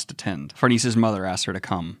ball they must attend. Farnese's mother asks her to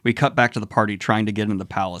come. We cut back to the party trying to get into the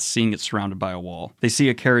palace, seeing it surrounded by a wall. They see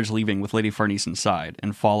a carriage leaving with Lady Farnese inside,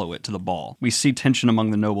 and follow it to the ball. We see tension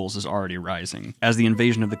among the nobles is already rising, as the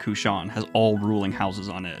invasion of the Kushan has all ruling houses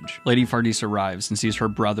on edge. Lady Farnese arrives and sees her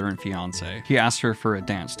brother and fiancé. He asks her for a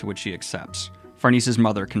dance, to which she accepts. Farnese's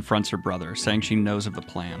mother confronts her brother, saying she knows of the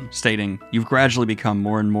plan, stating, "You've gradually become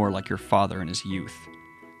more and more like your father in his youth."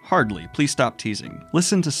 "Hardly, please stop teasing.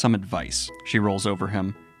 Listen to some advice." She rolls over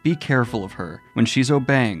him. "Be careful of her when she's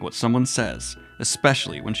obeying what someone says,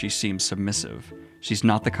 especially when she seems submissive. She's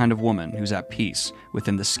not the kind of woman who's at peace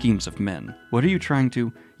within the schemes of men. What are you trying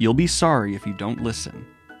to? You'll be sorry if you don't listen.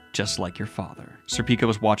 Just like your father." Serpico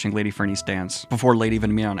was watching Lady Farnese dance before Lady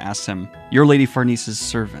Venemion asks him, "You're Lady Farnese's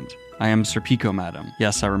servant." "I am Serpico, madam."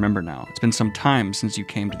 "Yes, I remember now. It's been some time since you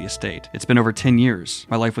came to the estate. It's been over 10 years.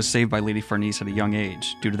 My life was saved by Lady Farnese at a young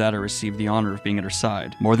age. Due to that, I received the honor of being at her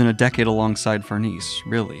side. More than a decade alongside Farnese,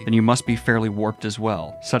 really. Then you must be fairly warped as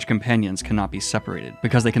well. Such companions cannot be separated,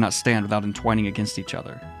 because they cannot stand without entwining against each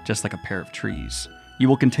other, just like a pair of trees. You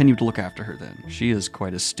will continue to look after her then. She is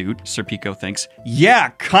quite astute," Serpico thinks. "Yeah,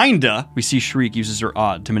 kinda!" We see Shriek uses her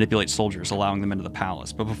odd to manipulate soldiers, allowing them into the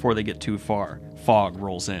palace, but before they get too far, fog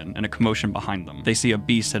rolls in, and a commotion behind them. They see a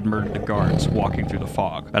beast had murdered the guards walking through the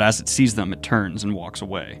fog, but as it sees them, it turns and walks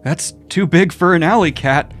away. "That's too big for an alley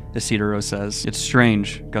cat," Isidoro says. "It's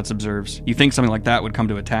strange," Guts observes. "You think something like that would come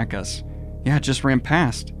to attack us?" "Yeah, it just ran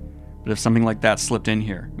past. But if something like that slipped in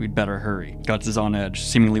here, we'd better hurry." Guts is on edge,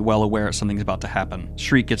 seemingly well aware something's about to happen.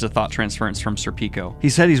 Shriek gets a thought transference from Serpico. "He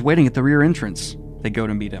said he's waiting at the rear entrance." They go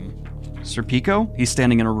to meet him. Serpico? He's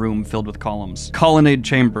standing in a room filled with columns. Colonnade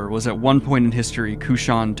Chamber was at one point in history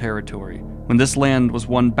Kushan territory. When this land was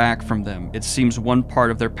won back from them, it seems one part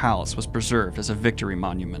of their palace was preserved as a victory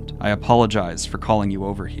monument. "I apologize for calling you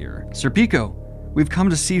over here." "Serpico, we've come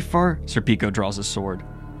to see Serpico draws his sword.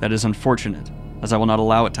 "That is unfortunate, as I will not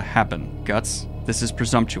allow it to happen. Guts, this is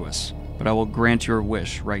presumptuous, but I will grant your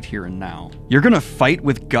wish right here and now." "You're gonna fight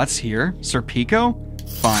with Guts here, Serpico?"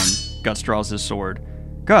 "Fine." Guts draws his sword.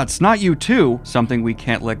 "Guts, not you too!" "Something we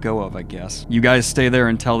can't let go of, I guess. You guys stay there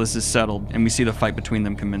until this is settled, and we see the fight between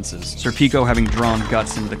them commences." Serpico having drawn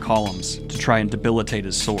Guts into the columns to try and debilitate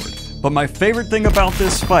his sword. But my favorite thing about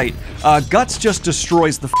this fight, Guts just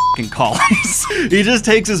destroys the fucking columns. He just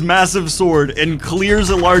takes his massive sword and clears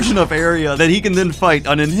a large enough area that he can then fight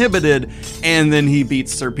uninhibited, and then he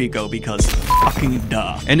beats Serpico because fucking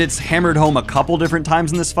duh. And it's hammered home a couple different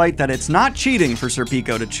times in this fight that it's not cheating for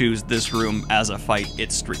Serpico to choose this room as a fight,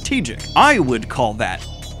 it's strategic. I would call that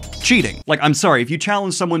cheating. Like, I'm sorry, if you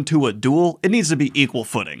challenge someone to a duel, it needs to be equal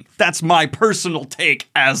footing. That's my personal take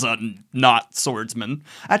as a not swordsman.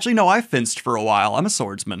 Actually, no, I fenced for a while. I'm a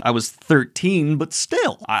swordsman. I was 13, but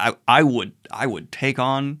still, I would take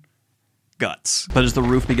on Guts. But as the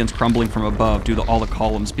roof begins crumbling from above due to all the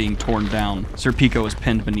columns being torn down, Serpico is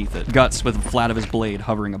pinned beneath it, Guts with the flat of his blade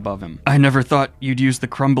hovering above him. "I never thought you'd use the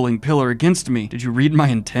crumbling pillar against me. Did you read my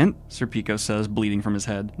intent?" Serpico says, bleeding from his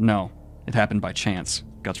head. "No, it happened by chance,"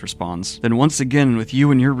 Guts responds. "Then once again, with you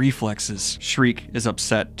and your reflexes." Shriek is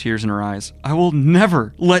upset, tears in her eyes. "I will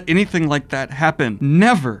never let anything like that happen.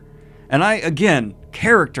 Never." And again,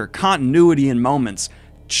 character, continuity in moments.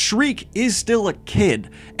 Shriek is still a kid,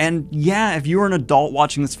 and yeah, if you're an adult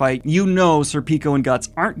watching this fight, you know Serpico and Guts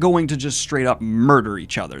aren't going to just straight up murder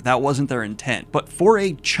each other. That wasn't their intent. But for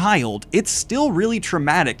a child, it's still really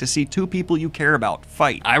traumatic to see two people you care about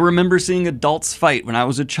fight. I remember seeing adults fight when I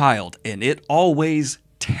was a child, and it always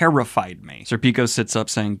terrified me. Serpico sits up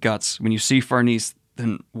saying, Guts, when you see Farnese,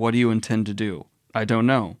 then what do you intend to do? I don't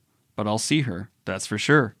know, but I'll see her, that's for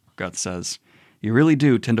sure, Guts says. You really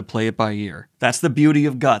do tend to play it by ear. That's the beauty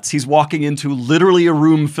of Guts. He's walking into literally a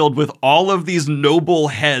room filled with all of these noble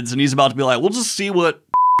heads, and he's about to be like, we'll just see what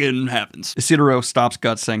happens. Isidoro stops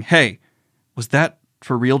Guts saying, hey, was that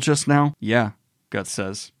for real just now? Yeah, Guts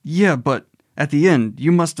says. Yeah, but at the end,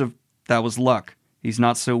 you must have... That was luck. He's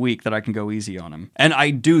not so weak that I can go easy on him. And I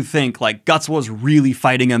do think, like, Guts was really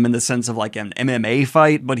fighting him in the sense of, like, an MMA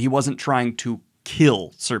fight, but he wasn't trying to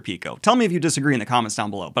kill Serpico. Tell me if you disagree in the comments down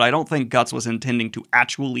below, but I don't think Guts was intending to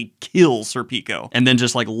actually kill Serpico and then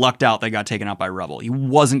just like lucked out they got taken out by rubble. He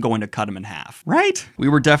wasn't going to cut him in half, right? We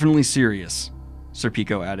were definitely serious,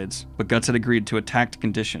 Serpico added, but Guts had agreed to a tact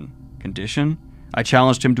condition. Condition? I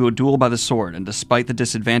challenged him to a duel by the sword, and despite the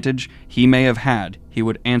disadvantage he may have had, he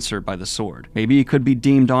would answer by the sword. Maybe he could be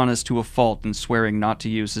deemed honest to a fault in swearing not to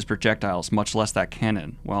use his projectiles, much less that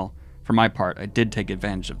cannon. Well, for my part, I did take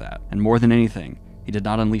advantage of that. And more than anything, he did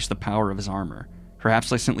not unleash the power of his armor.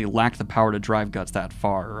 Perhaps I simply lacked the power to drive Guts that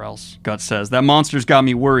far, or else. Guts says, that monster's got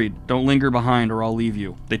me worried. Don't linger behind or I'll leave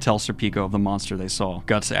you. They tell Serpico of the monster they saw.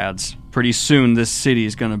 Guts adds, pretty soon this city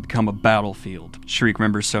is gonna become a battlefield. Shriek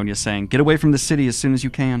remembers Sonya saying, get away from the city as soon as you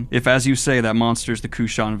can. If, as you say, that monster's the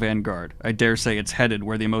Kushan Vanguard, I dare say it's headed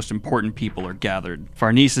where the most important people are gathered.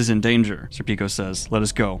 Farnese is in danger, Serpico says. Let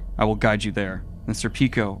us go. I will guide you there. And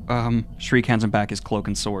Serpico, Shriek hands him back his cloak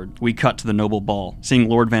and sword. We cut to the noble ball, seeing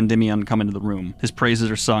Lord Van Dimion come into the room. His praises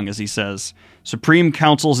are sung as he says, Supreme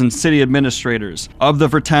Councils and City Administrators of the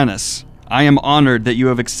Vertanis, I am honored that you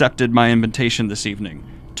have accepted my invitation this evening.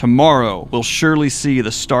 Tomorrow will surely see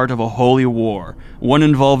the start of a holy war, one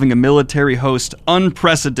involving a military host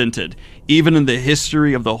unprecedented, even in the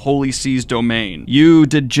history of the Holy Sea's domain. You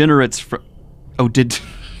degenerates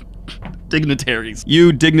dignitaries.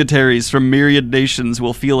 You dignitaries from myriad nations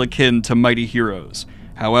will feel akin to mighty heroes.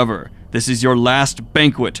 However, this is your last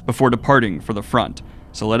banquet before departing for the front,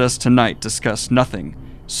 so let us tonight discuss nothing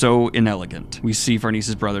so inelegant. We see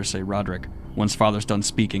Farnese's brother say, Roderick, once father's done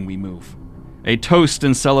speaking, we move. A toast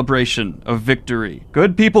in celebration of victory.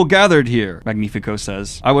 Good people gathered here, Magnifico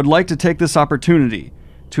says. I would like to take this opportunity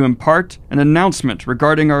to impart an announcement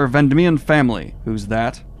regarding our Vendemian family. Who's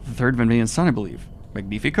that? The third Vendemian son, I believe.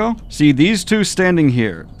 Magnifico? See these two standing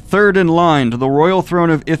here, third in line to the royal throne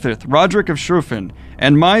of Ithith, Roderick of Shrufen,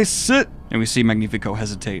 and my And we see Magnifico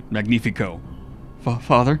hesitate. Magnifico.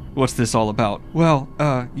 Father? What's this all about? Well,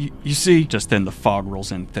 you see... Just then the fog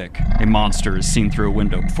rolls in thick. A monster is seen through a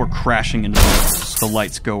window before crashing into the windows. The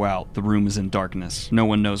lights go out. The room is in darkness. No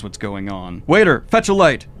one knows what's going on. Waiter, fetch a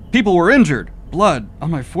light! People were injured! Blood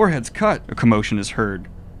on my forehead's cut. A commotion is heard.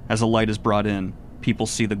 As a light is brought in, people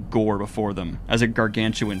see the gore before them, as a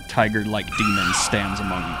gargantuan tiger-like demon stands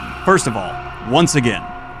among them. First of all, once again,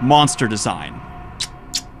 monster design.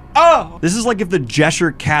 Oh! This is like if the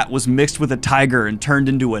Cheshire Cat was mixed with a tiger and turned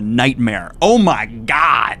into a nightmare. Oh my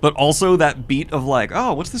god! But also that beat of like,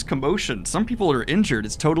 oh, what's this commotion? Some people are injured.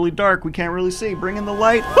 It's totally dark. We can't really see. Bring in the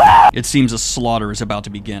light. It seems a slaughter is about to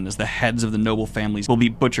begin as the heads of the noble families will be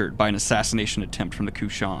butchered by an assassination attempt from the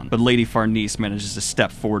Kushan. But Lady Farnese manages to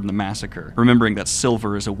step forward in the massacre, remembering that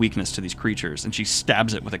silver is a weakness to these creatures, and she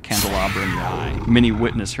stabs it with a candelabra in the eye. Many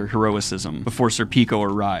witness her heroicism before Serpico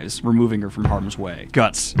arrives, removing her from harm's way.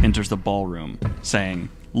 Guts enters the ballroom, saying,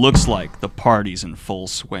 looks like the party's in full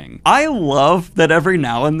swing. I love that every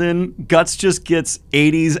now and then, Guts just gets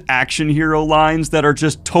 80s action hero lines that are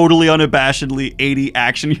just totally unabashedly 80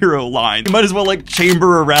 action hero lines. You might as well like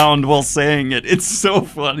chamber around while saying it. It's so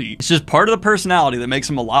funny. It's just part of the personality that makes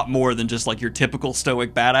him a lot more than just like your typical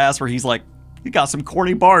stoic badass where he's like, he got some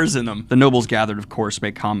corny bars in him. The nobles gathered, of course,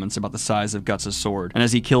 make comments about the size of Guts' sword, and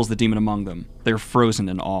as he kills the demon among them, they're frozen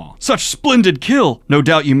in awe. Such splendid kill! No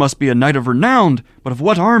doubt you must be a knight of renown, but of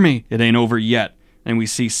what army? It ain't over yet, and we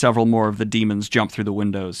see several more of the demons jump through the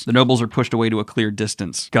windows. The nobles are pushed away to a clear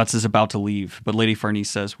distance. Guts is about to leave, but Lady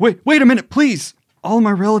Farnese says, wait a minute, please! All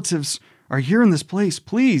my relatives are here in this place,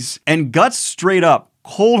 please. And Guts straight up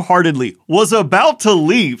cold-heartedly was about to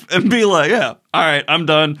leave and be like, yeah, all right, I'm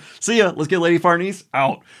done. See ya. Let's get Lady Farnese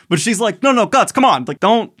out. But she's like, no, Guts, come on. Like,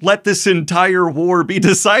 don't let this entire war be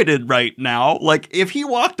decided right now. Like, if he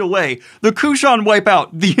walked away, the Kushan wipe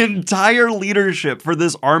out the entire leadership for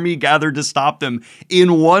this army gathered to stop them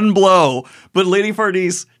in one blow. But Lady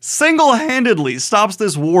Farnese single-handedly stops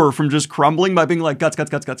this war from just crumbling by being like,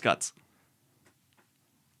 Guts.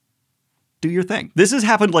 Do your thing. This has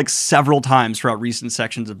happened like several times throughout recent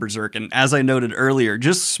sections of Berserk, and as I noted earlier,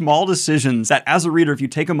 just small decisions that as a reader, if you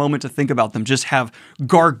take a moment to think about them, just have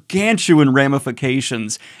gargantuan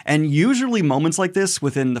ramifications. And usually moments like this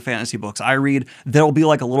within the fantasy books I read, there'll be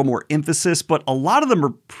like a little more emphasis, but a lot of them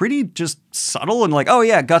are pretty just subtle and like, oh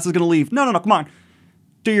yeah, Guts is gonna leave. No, come on.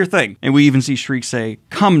 Do your thing. And we even see Shriek say,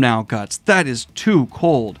 come now, Guts, that is too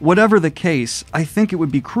cold. Whatever the case, I think it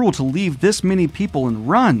would be cruel to leave this many people and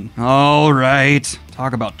run. All right.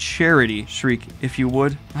 Talk about charity, Shriek, if you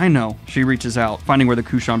would. I know. She reaches out, finding where the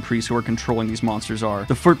Kushan priests who are controlling these monsters are.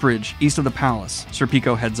 The footbridge, east of the palace.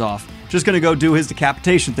 Serpico heads off. Just gonna go do his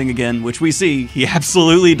decapitation thing again, which we see he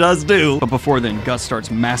absolutely does do. But before then, Guts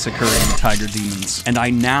starts massacring the tiger demons. And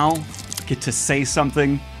I now get to say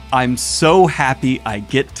something I'm so happy I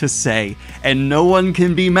get to say, and no one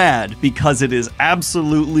can be mad because it is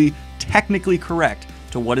absolutely technically correct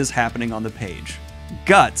to what is happening on the page.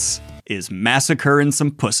 Guts is massacring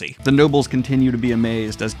some pussy. The nobles continue to be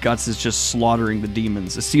amazed as Guts is just slaughtering the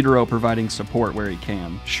demons, Isidoro providing support where he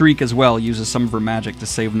can. Shriek as well uses some of her magic to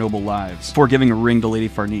save noble lives, before giving a ring to Lady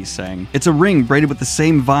Farnese, saying, it's a ring braided with the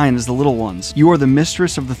same vine as the little ones. You are the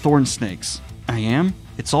mistress of the thorn snakes. I am?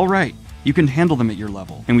 It's all right. You can handle them at your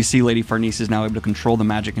level. And we see Lady Farnese is now able to control the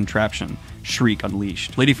magic contraption, Shriek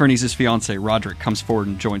unleashed. Lady Farnese's fiance, Roderick, comes forward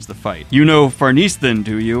and joins the fight. You know Farnese then,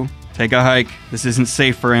 do you? Take a hike. This isn't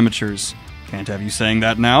safe for amateurs. Can't have you saying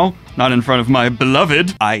that now. Not in front of my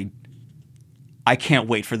beloved. I can't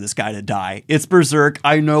wait for this guy to die. It's Berserk.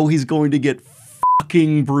 I know he's going to get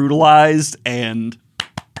fucking brutalized and...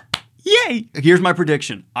 yay! Here's my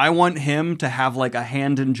prediction. I want him to have like a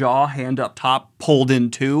hand and jaw, hand up top, pulled in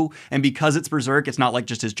two. And because it's Berserk, it's not like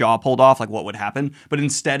just his jaw pulled off, like what would happen. But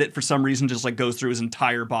instead it, for some reason, just like goes through his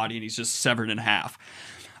entire body and he's just severed in half.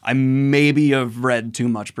 I maybe have read too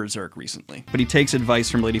much Berserk recently. But he takes advice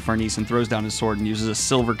from Lady Farnese and throws down his sword and uses a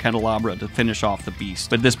silver candelabra to finish off the beast.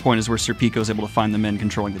 But at this point is where Serpico is able to find the men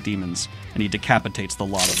controlling the demons, and he decapitates the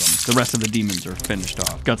lot of them. The rest of the demons are finished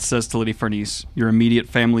off. Guts says to Lady Farnese, your immediate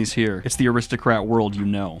family's here. It's the aristocrat world you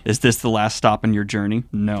know. Is this the last stop in your journey?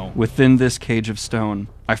 No. Within this cage of stone,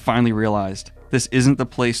 I finally realized this isn't the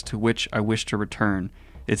place to which I wish to return.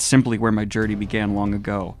 It's simply where my journey began long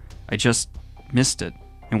ago. I just missed it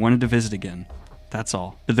and wanted to visit again. That's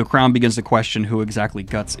all. But the crowd begins to question who exactly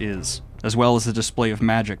Guts is, as well as the display of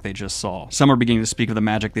magic they just saw. Some are beginning to speak of the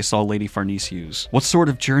magic they saw Lady Farnese use. What sort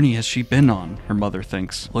of journey has she been on? Her mother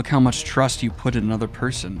thinks. Look how much trust you put in another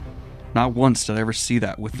person. Not once did I ever see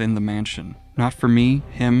that within the mansion. Not for me,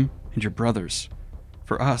 him, and your brothers.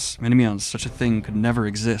 For us, Minimians, such a thing could never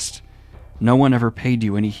exist. No one ever paid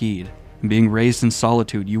you any heed, and being raised in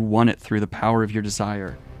solitude, you won it through the power of your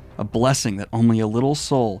desire. A blessing that only a little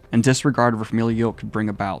soul and disregard of a familiar yoke could bring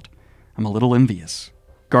about. I'm a little envious.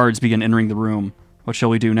 Guards begin entering the room. What shall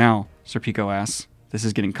we do now? Serpico asks. This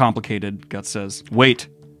is getting complicated, Guts says. Wait,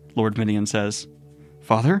 Lord Minion says.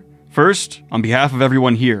 Father? First, on behalf of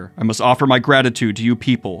everyone here, I must offer my gratitude to you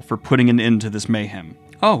people for putting an end to this mayhem.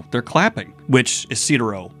 Oh, they're clapping. Which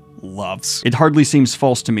Isidoro loves. It hardly seems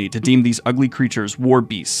false to me to deem these ugly creatures war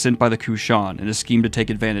beasts sent by the Kushan in a scheme to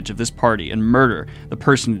take advantage of this party and murder the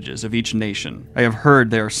personages of each nation. I have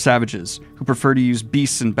heard they are savages who prefer to use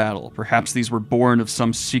beasts in battle. Perhaps these were born of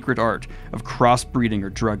some secret art of crossbreeding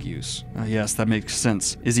or drug use. Yes, that makes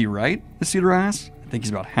sense. Is he right? Isidoro asks. I think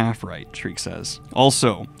he's about half right, Shriek says.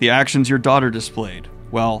 Also, the actions your daughter displayed.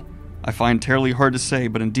 Well, I find terribly hard to say,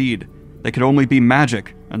 but indeed, they could only be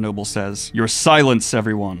magic, a noble says. Your silence,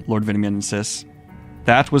 everyone, Lord Viniman insists.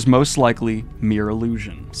 That was most likely mere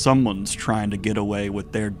illusion. Someone's trying to get away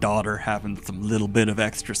with their daughter having some little bit of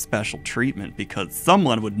extra special treatment because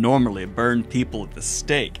someone would normally burn people at the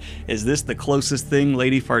stake. Is this the closest thing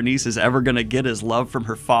Lady Farnese is ever gonna get as love from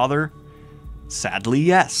her father? Sadly,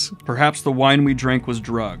 yes. Perhaps the wine we drank was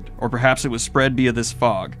drugged, or perhaps it was spread via this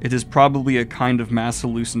fog. It is probably a kind of mass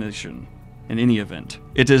hallucination. In any event,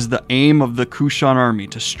 it is the aim of the Kushan army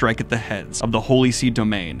to strike at the heads of the Holy See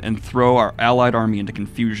domain and throw our allied army into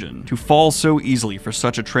confusion. To fall so easily for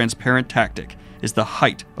such a transparent tactic is the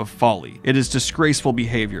height of folly. It is disgraceful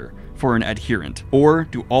behavior for an adherent. Or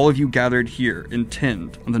do all of you gathered here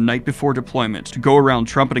intend, on the night before deployment, to go around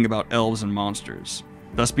trumpeting about elves and monsters?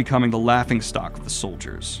 thus becoming the laughingstock of the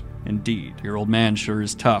soldiers. Indeed, your old man sure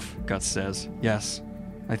is tough, Guts says. Yes,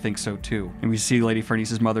 I think so too. And we see Lady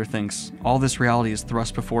Farnice's mother thinks, all this reality is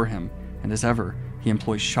thrust before him, and as ever, he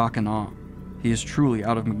employs shock and awe. He is truly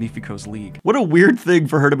out of Magnifico's league. What a weird thing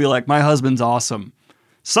for her to be like, my husband's awesome.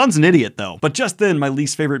 Son's an idiot though. But just then, my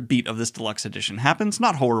least favorite beat of this deluxe edition happens.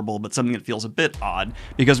 Not horrible, but something that feels a bit odd,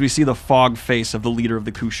 because we see the fog face of the leader of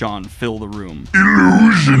the Kushan fill the room.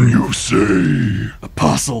 Illusion, you say?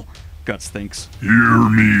 Apostle, Guts thinks. Hear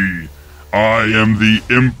me. I am the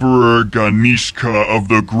Emperor Ganishka of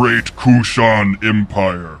the Great Kushan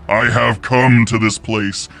Empire. I have come to this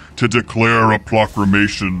place to declare a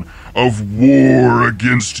proclamation of war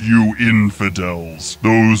against you infidels.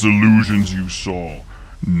 Those illusions you saw,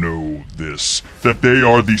 know this, that they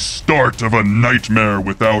are the start of a nightmare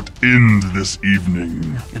without end this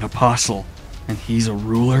evening. An apostle, and he's a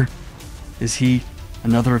ruler? Is he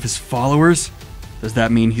another of his followers? Does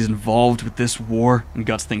that mean he's involved with this war? And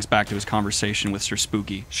Guts thinks back to his conversation with Sir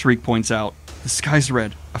Spooky. Shriek points out, the sky's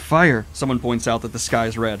red. A fire. Someone points out that the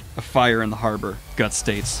sky's red. A fire in the harbor. Guts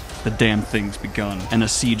states, the damn thing's begun, and a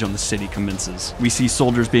siege on the city commences. We see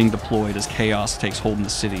soldiers being deployed as chaos takes hold in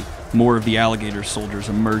the city. More of the alligator soldiers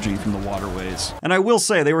emerging from the waterways. And I will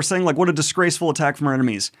say, they were saying like, what a disgraceful attack from our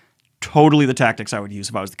enemies. Totally the tactics I would use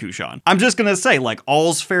if I was the Kushan. I'm just gonna say, like,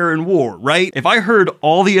 all's fair in war, right? If I heard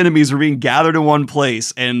all the enemies were being gathered in one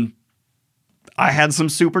place and I had some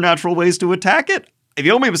supernatural ways to attack it, the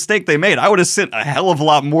only mistake they made, I would have sent a hell of a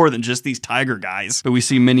lot more than just these tiger guys. But we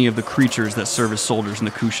see many of the creatures that serve as soldiers in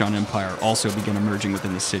the Kushan Empire also begin emerging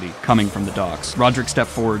within the city, coming from the docks. Roderick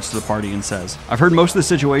steps forwards to the party and says, I've heard most of the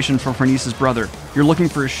situation from Farnice's brother. You're looking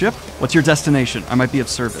for a ship? What's your destination? I might be of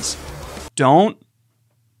service. Don't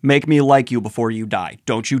make me like you before you die.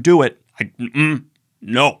 Don't you do it.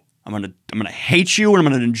 No. I'm gonna hate you and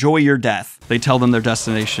I'm gonna enjoy your death. They tell them their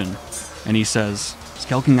destination, and he says,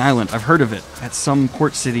 Skelking Island, I've heard of it. At some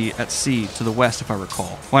port city at sea to the west, if I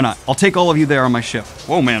recall. Why not? I'll take all of you there on my ship.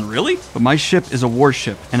 Whoa, man, really? But my ship is a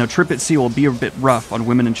warship, and a trip at sea will be a bit rough on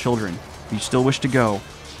women and children. If you still wish to go,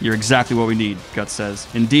 you're exactly what we need, Guts says.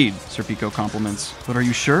 Indeed, Sir Pico compliments. But are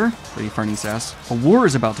you sure? Lady Farnice asks. A war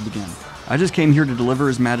is about to begin. I just came here to deliver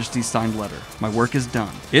His Majesty's signed letter. My work is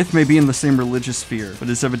done. Ith may be in the same religious sphere, but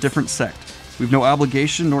is of a different sect. We've no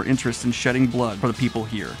obligation nor interest in shedding blood for the people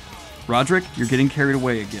here. Roderick, you're getting carried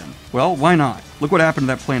away again. Well, why not? Look what happened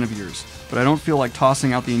to that plan of yours. But I don't feel like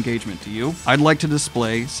tossing out the engagement, do you? I'd like to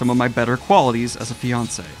display some of my better qualities as a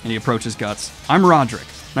fiancé. And he approaches Guts. I'm Roderick.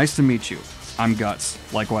 Nice to meet you. I'm Guts.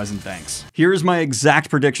 Likewise and thanks. Here's my exact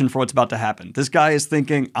prediction for what's about to happen. This guy is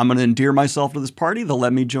thinking, I'm going to endear myself to this party, they'll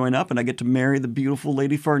let me join up, and I get to marry the beautiful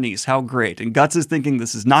Lady Farnice. How great. And Guts is thinking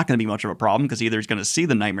this is not going to be much of a problem, because either he's going to see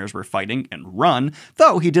the nightmares we're fighting and run,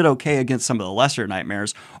 though he did okay against some of the lesser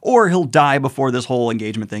nightmares, or he'll die before this whole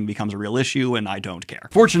engagement thing becomes a real issue, and I don't care.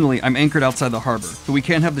 Fortunately, I'm anchored outside the harbor, but we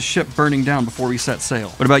can't have the ship burning down before we set sail.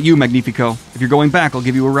 What about you, Magnifico? If you're going back, I'll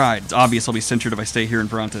give you a ride. It's obvious I'll be censured if I stay here in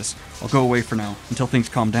Verantis. I'll go away for now, until things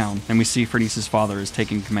calm down, and we see Farnice's father is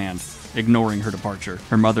taking command, ignoring her departure.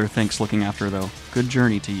 Her mother thinks looking after her, though. Good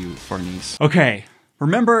journey to you, Farnice. Okay,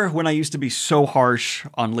 remember when I used to be so harsh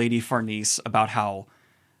on Lady Farnice about how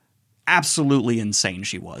absolutely insane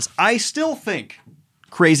she was? I still think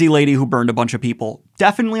crazy lady who burned a bunch of people,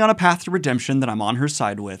 definitely on a path to redemption that I'm on her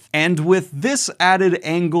side with, and with this added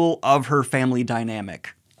angle of her family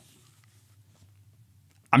dynamic.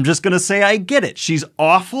 I'm just gonna say I get it. She's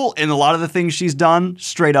awful, and a lot of the things she's done,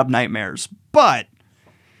 straight up nightmares. But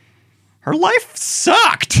her life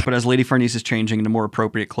sucked. But as Lady Farnice is changing into more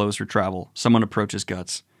appropriate clothes for travel, someone approaches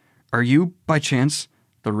Guts. Are you, by chance,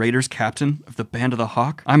 the Raiders captain of the Band of the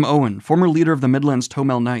Hawk? I'm Owen, former leader of the Midlands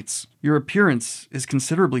Tomel Knights. Your appearance is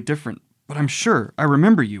considerably different, but I'm sure I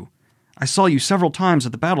remember you. I saw you several times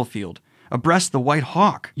at the battlefield, abreast the White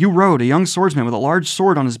Hawk. You rode a young swordsman with a large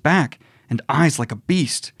sword on his back, and eyes like a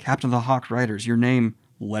beast. Captain of the Hawk Riders, your name,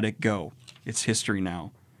 let it go. It's history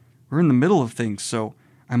now. We're in the middle of things, so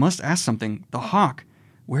I must ask something. The Hawk,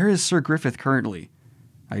 where is Sir Griffith currently?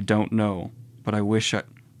 I don't know, but I wish I...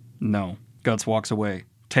 No. Guts walks away.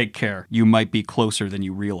 Take care. You might be closer than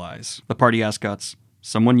you realize. The party asks Guts,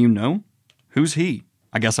 someone you know? Who's he?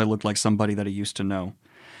 I guess I looked like somebody that I used to know.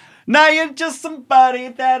 Now you're just somebody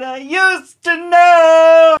that I used to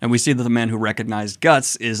know. And we see that the man who recognized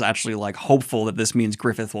Guts is actually like hopeful that this means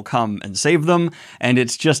Griffith will come and save them. And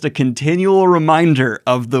it's just a continual reminder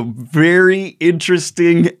of the very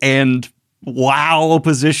interesting and wow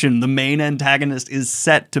position the main antagonist is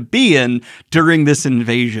set to be in during this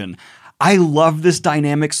invasion. I love this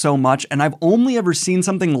dynamic so much, and I've only ever seen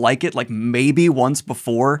something like it, like maybe once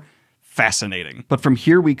before, Fascinating. But from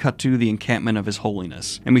here we cut to the encampment of His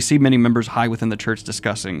Holiness, and we see many members high within the church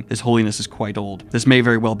discussing His Holiness is quite old. This may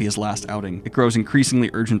very well be his last outing. It grows increasingly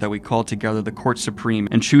urgent that we call together the Court Supreme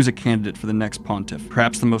and choose a candidate for the next pontiff.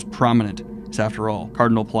 Perhaps the most prominent is, after all,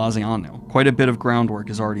 Cardinal Plaziano. Quite a bit of groundwork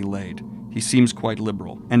is already laid. He seems quite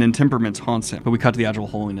liberal, and intemperament haunts him. But we cut to the Agile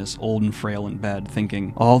Holiness, old and frail in bed,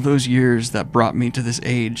 thinking, all those years that brought me to this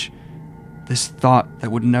age, this thought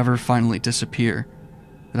that would never finally disappear,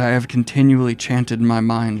 that I have continually chanted in my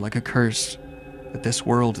mind like a curse, that this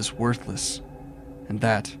world is worthless, and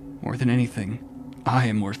that, more than anything, I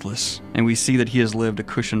am worthless. And we see that he has lived a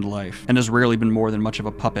cushioned life, and has rarely been more than much of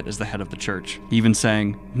a puppet as the head of the church, even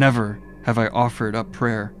saying, never have I offered up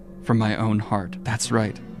prayer from my own heart. That's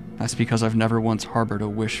right. That's because I've never once harbored a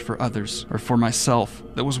wish for others, or for myself,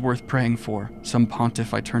 that was worth praying for, some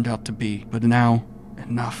pontiff I turned out to be. But now,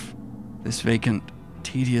 enough. This vacant,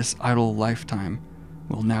 tedious, idle lifetime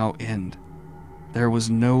will now end. There was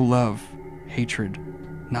no love, hatred,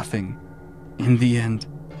 nothing. In the end,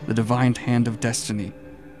 the divine hand of destiny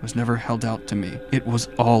was never held out to me. It was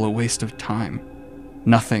all a waste of time.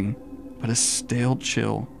 Nothing but a stale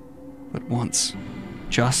chill. But once,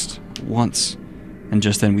 just once. And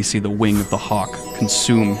just then we see the wing of the hawk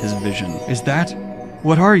consume his vision. Is that?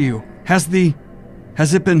 What are you? Has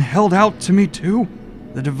it been held out to me too?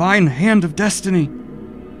 The divine hand of destiny.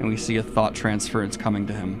 And we see a thought transference coming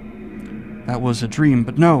to him. That was a dream,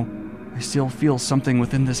 but no, I still feel something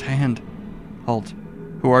within this hand. Halt.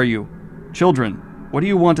 Who are you? Children, what do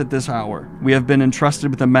you want at this hour? We have been entrusted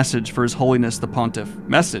with a message for His Holiness the Pontiff.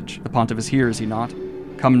 Message? The Pontiff is here, is he not?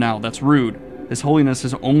 Come now, that's rude. His Holiness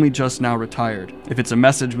has only just now retired. If it's a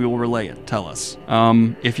message, we will relay it. Tell us.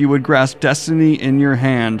 If you would grasp destiny in your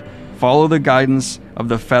hand, follow the guidance of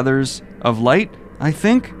the feathers of light, I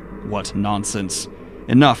think? What nonsense.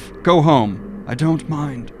 Enough. Go home. I don't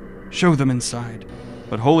mind. Show them inside.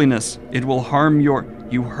 But Holiness, it will harm your...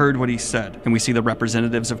 You heard what he said. And we see the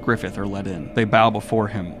representatives of Griffith are led in. They bow before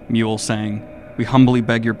him, Mule saying, we humbly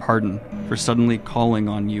beg your pardon for suddenly calling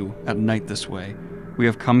on you at night this way. We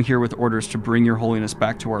have come here with orders to bring your Holiness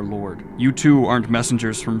back to our Lord. You too aren't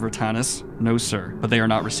messengers from Vertanus? No, sir. But they are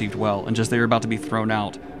not received well, and just they are about to be thrown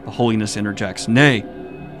out, the Holiness interjects, nay,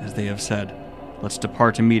 as they have said, let's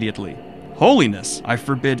depart immediately. Holiness, I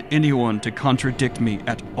forbid anyone to contradict me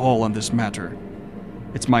at all on this matter.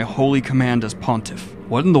 It's my holy command as pontiff.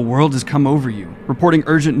 What in the world has come over you? Reporting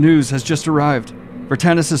urgent news has just arrived.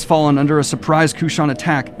 Vertanus has fallen under a surprise Kushan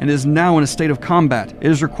attack and is now in a state of combat. It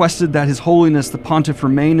is requested that His Holiness the Pontiff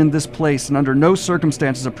remain in this place and under no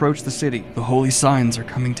circumstances approach the city. The holy signs are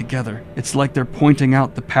coming together. It's like they're pointing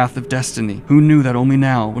out the path of destiny. Who knew that only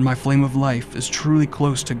now, when my flame of life is truly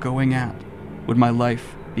close to going out, would my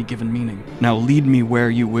life be given meaning? Now lead me where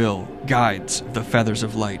you will, guides of the feathers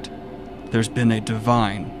of light. There's been a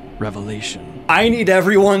divine revelation. I need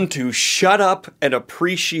everyone to shut up and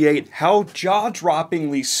appreciate how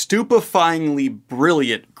jaw-droppingly, stupefyingly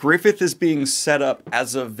brilliant Griffith is being set up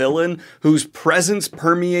as a villain whose presence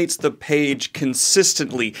permeates the page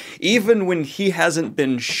consistently, even when he hasn't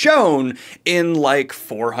been shown in like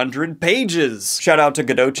 400 pages. Shout out to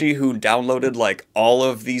Godochi, who downloaded like all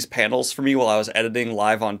of these panels for me while I was editing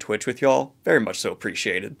live on Twitch with y'all. Very much so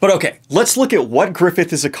appreciated. But okay, let's look at what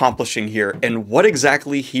Griffith is accomplishing here and what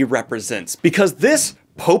exactly he represents. Because this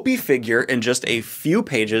Popey figure in just a few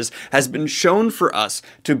pages has been shown for us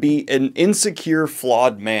to be an insecure,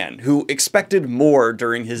 flawed man who expected more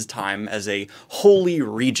during his time as a holy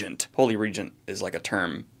regent. Holy regent is like a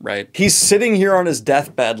term, right? He's sitting here on his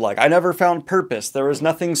deathbed like, I never found purpose. There was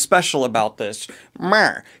nothing special about this.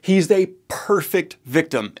 He's a perfect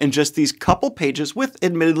victim in just these couple pages with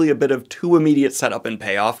admittedly a bit of too immediate setup and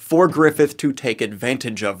payoff for Griffith to take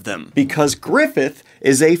advantage of them. Because Griffith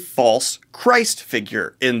is a false Christ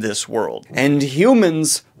figure in this world. And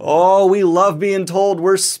humans, oh, we love being told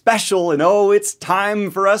we're special and oh, it's time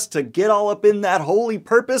for us to get all up in that holy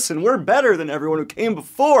purpose and we're better than everyone who came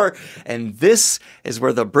before. And this is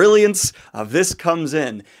where the brilliance of this comes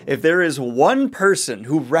in. If there is one person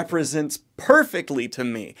who represents perfectly to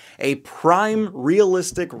me a prime,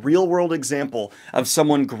 realistic, real-world example of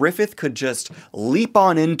someone Griffith could just leap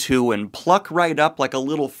on into and pluck right up like a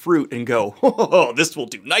little fruit and go, oh, this will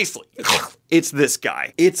do nicely. It's this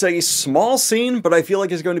guy. It's a small scene, but I feel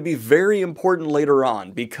like it's going to be very important later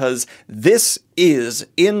on because this is,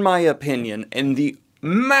 in my opinion, and the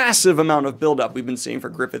massive amount of buildup we've been seeing for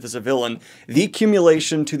Griffith as a villain, the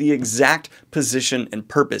accumulation to the exact position and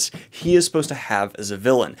purpose he is supposed to have as a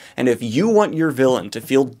villain. And if you want your villain to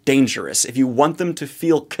feel dangerous, if you want them to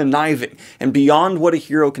feel conniving and beyond what a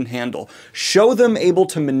hero can handle, show them able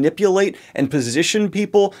to manipulate and position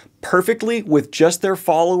people perfectly with just their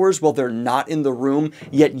followers while they're not in the room,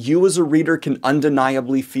 yet you as a reader can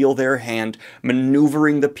undeniably feel their hand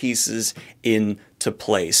maneuvering the pieces into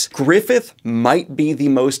place. Griffith might be the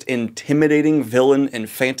most intimidating villain in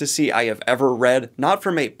fantasy I have ever read, not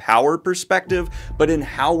from a power perspective, but in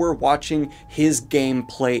how we're watching his game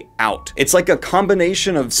play out. It's like a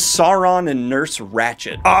combination of Sauron and Nurse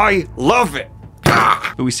Ratched. I love it!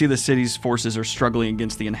 But we see the city's forces are struggling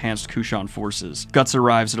against the enhanced Kushan forces. Guts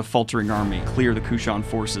arrives at a faltering army, clear the Kushan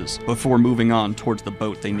forces, before moving on towards the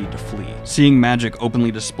boat they need to flee. Seeing magic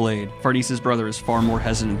openly displayed, Farnice's brother is far more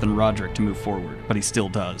hesitant than Roderick to move forward, but he still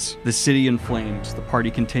does. The city in flames, the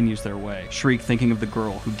party continues their way, Shriek thinking of the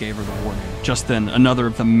girl who gave her the warning. Just then, another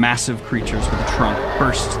of the massive creatures with a trunk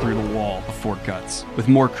bursts through the wall before Guts, with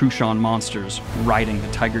more Kushan monsters riding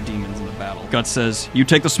the tiger demons in the battle. Guts says, "You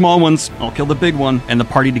take the small ones, I'll kill the big one," and the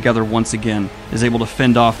party together once again is able to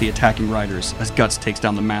fend off the attacking riders as Guts takes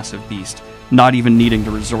down the massive beast, not even needing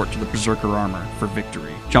to resort to the Berserker armor for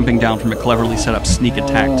victory, jumping down from a cleverly set up sneak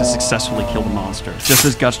attack to successfully kill the monster. Just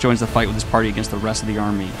as Guts joins the fight with his party against the rest of the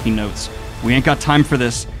army, he notes, "We ain't got time for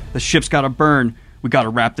this. The ship's gotta burn. We gotta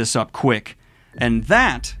wrap this up quick." And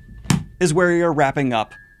that is where we are wrapping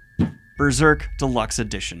up Berserk Deluxe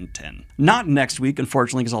Edition 10. Not next week,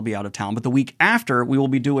 unfortunately, because I'll be out of town, but the week after, we will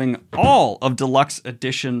be doing all of Deluxe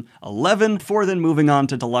Edition 11, before then moving on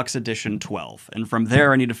to Deluxe Edition 12. And from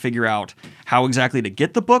there, I need to figure out how exactly to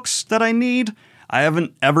get the books that I need. I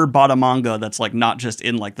haven't ever bought a manga that's like not just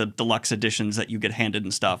in like the deluxe editions that you get handed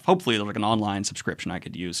and stuff. Hopefully there's like an online subscription I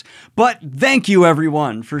could use. But thank you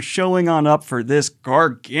everyone for showing on up for this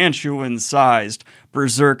gargantuan sized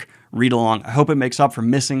Berserk read along. I hope it makes up for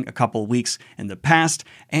missing a couple weeks in the past,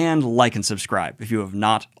 and like and subscribe if you have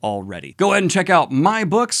not already. Go ahead and check out my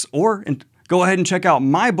books or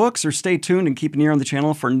stay tuned and keep an ear on the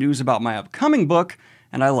channel for news about my upcoming book.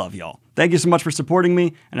 And I love y'all. Thank you so much for supporting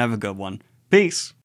me, and have a good one. Peace.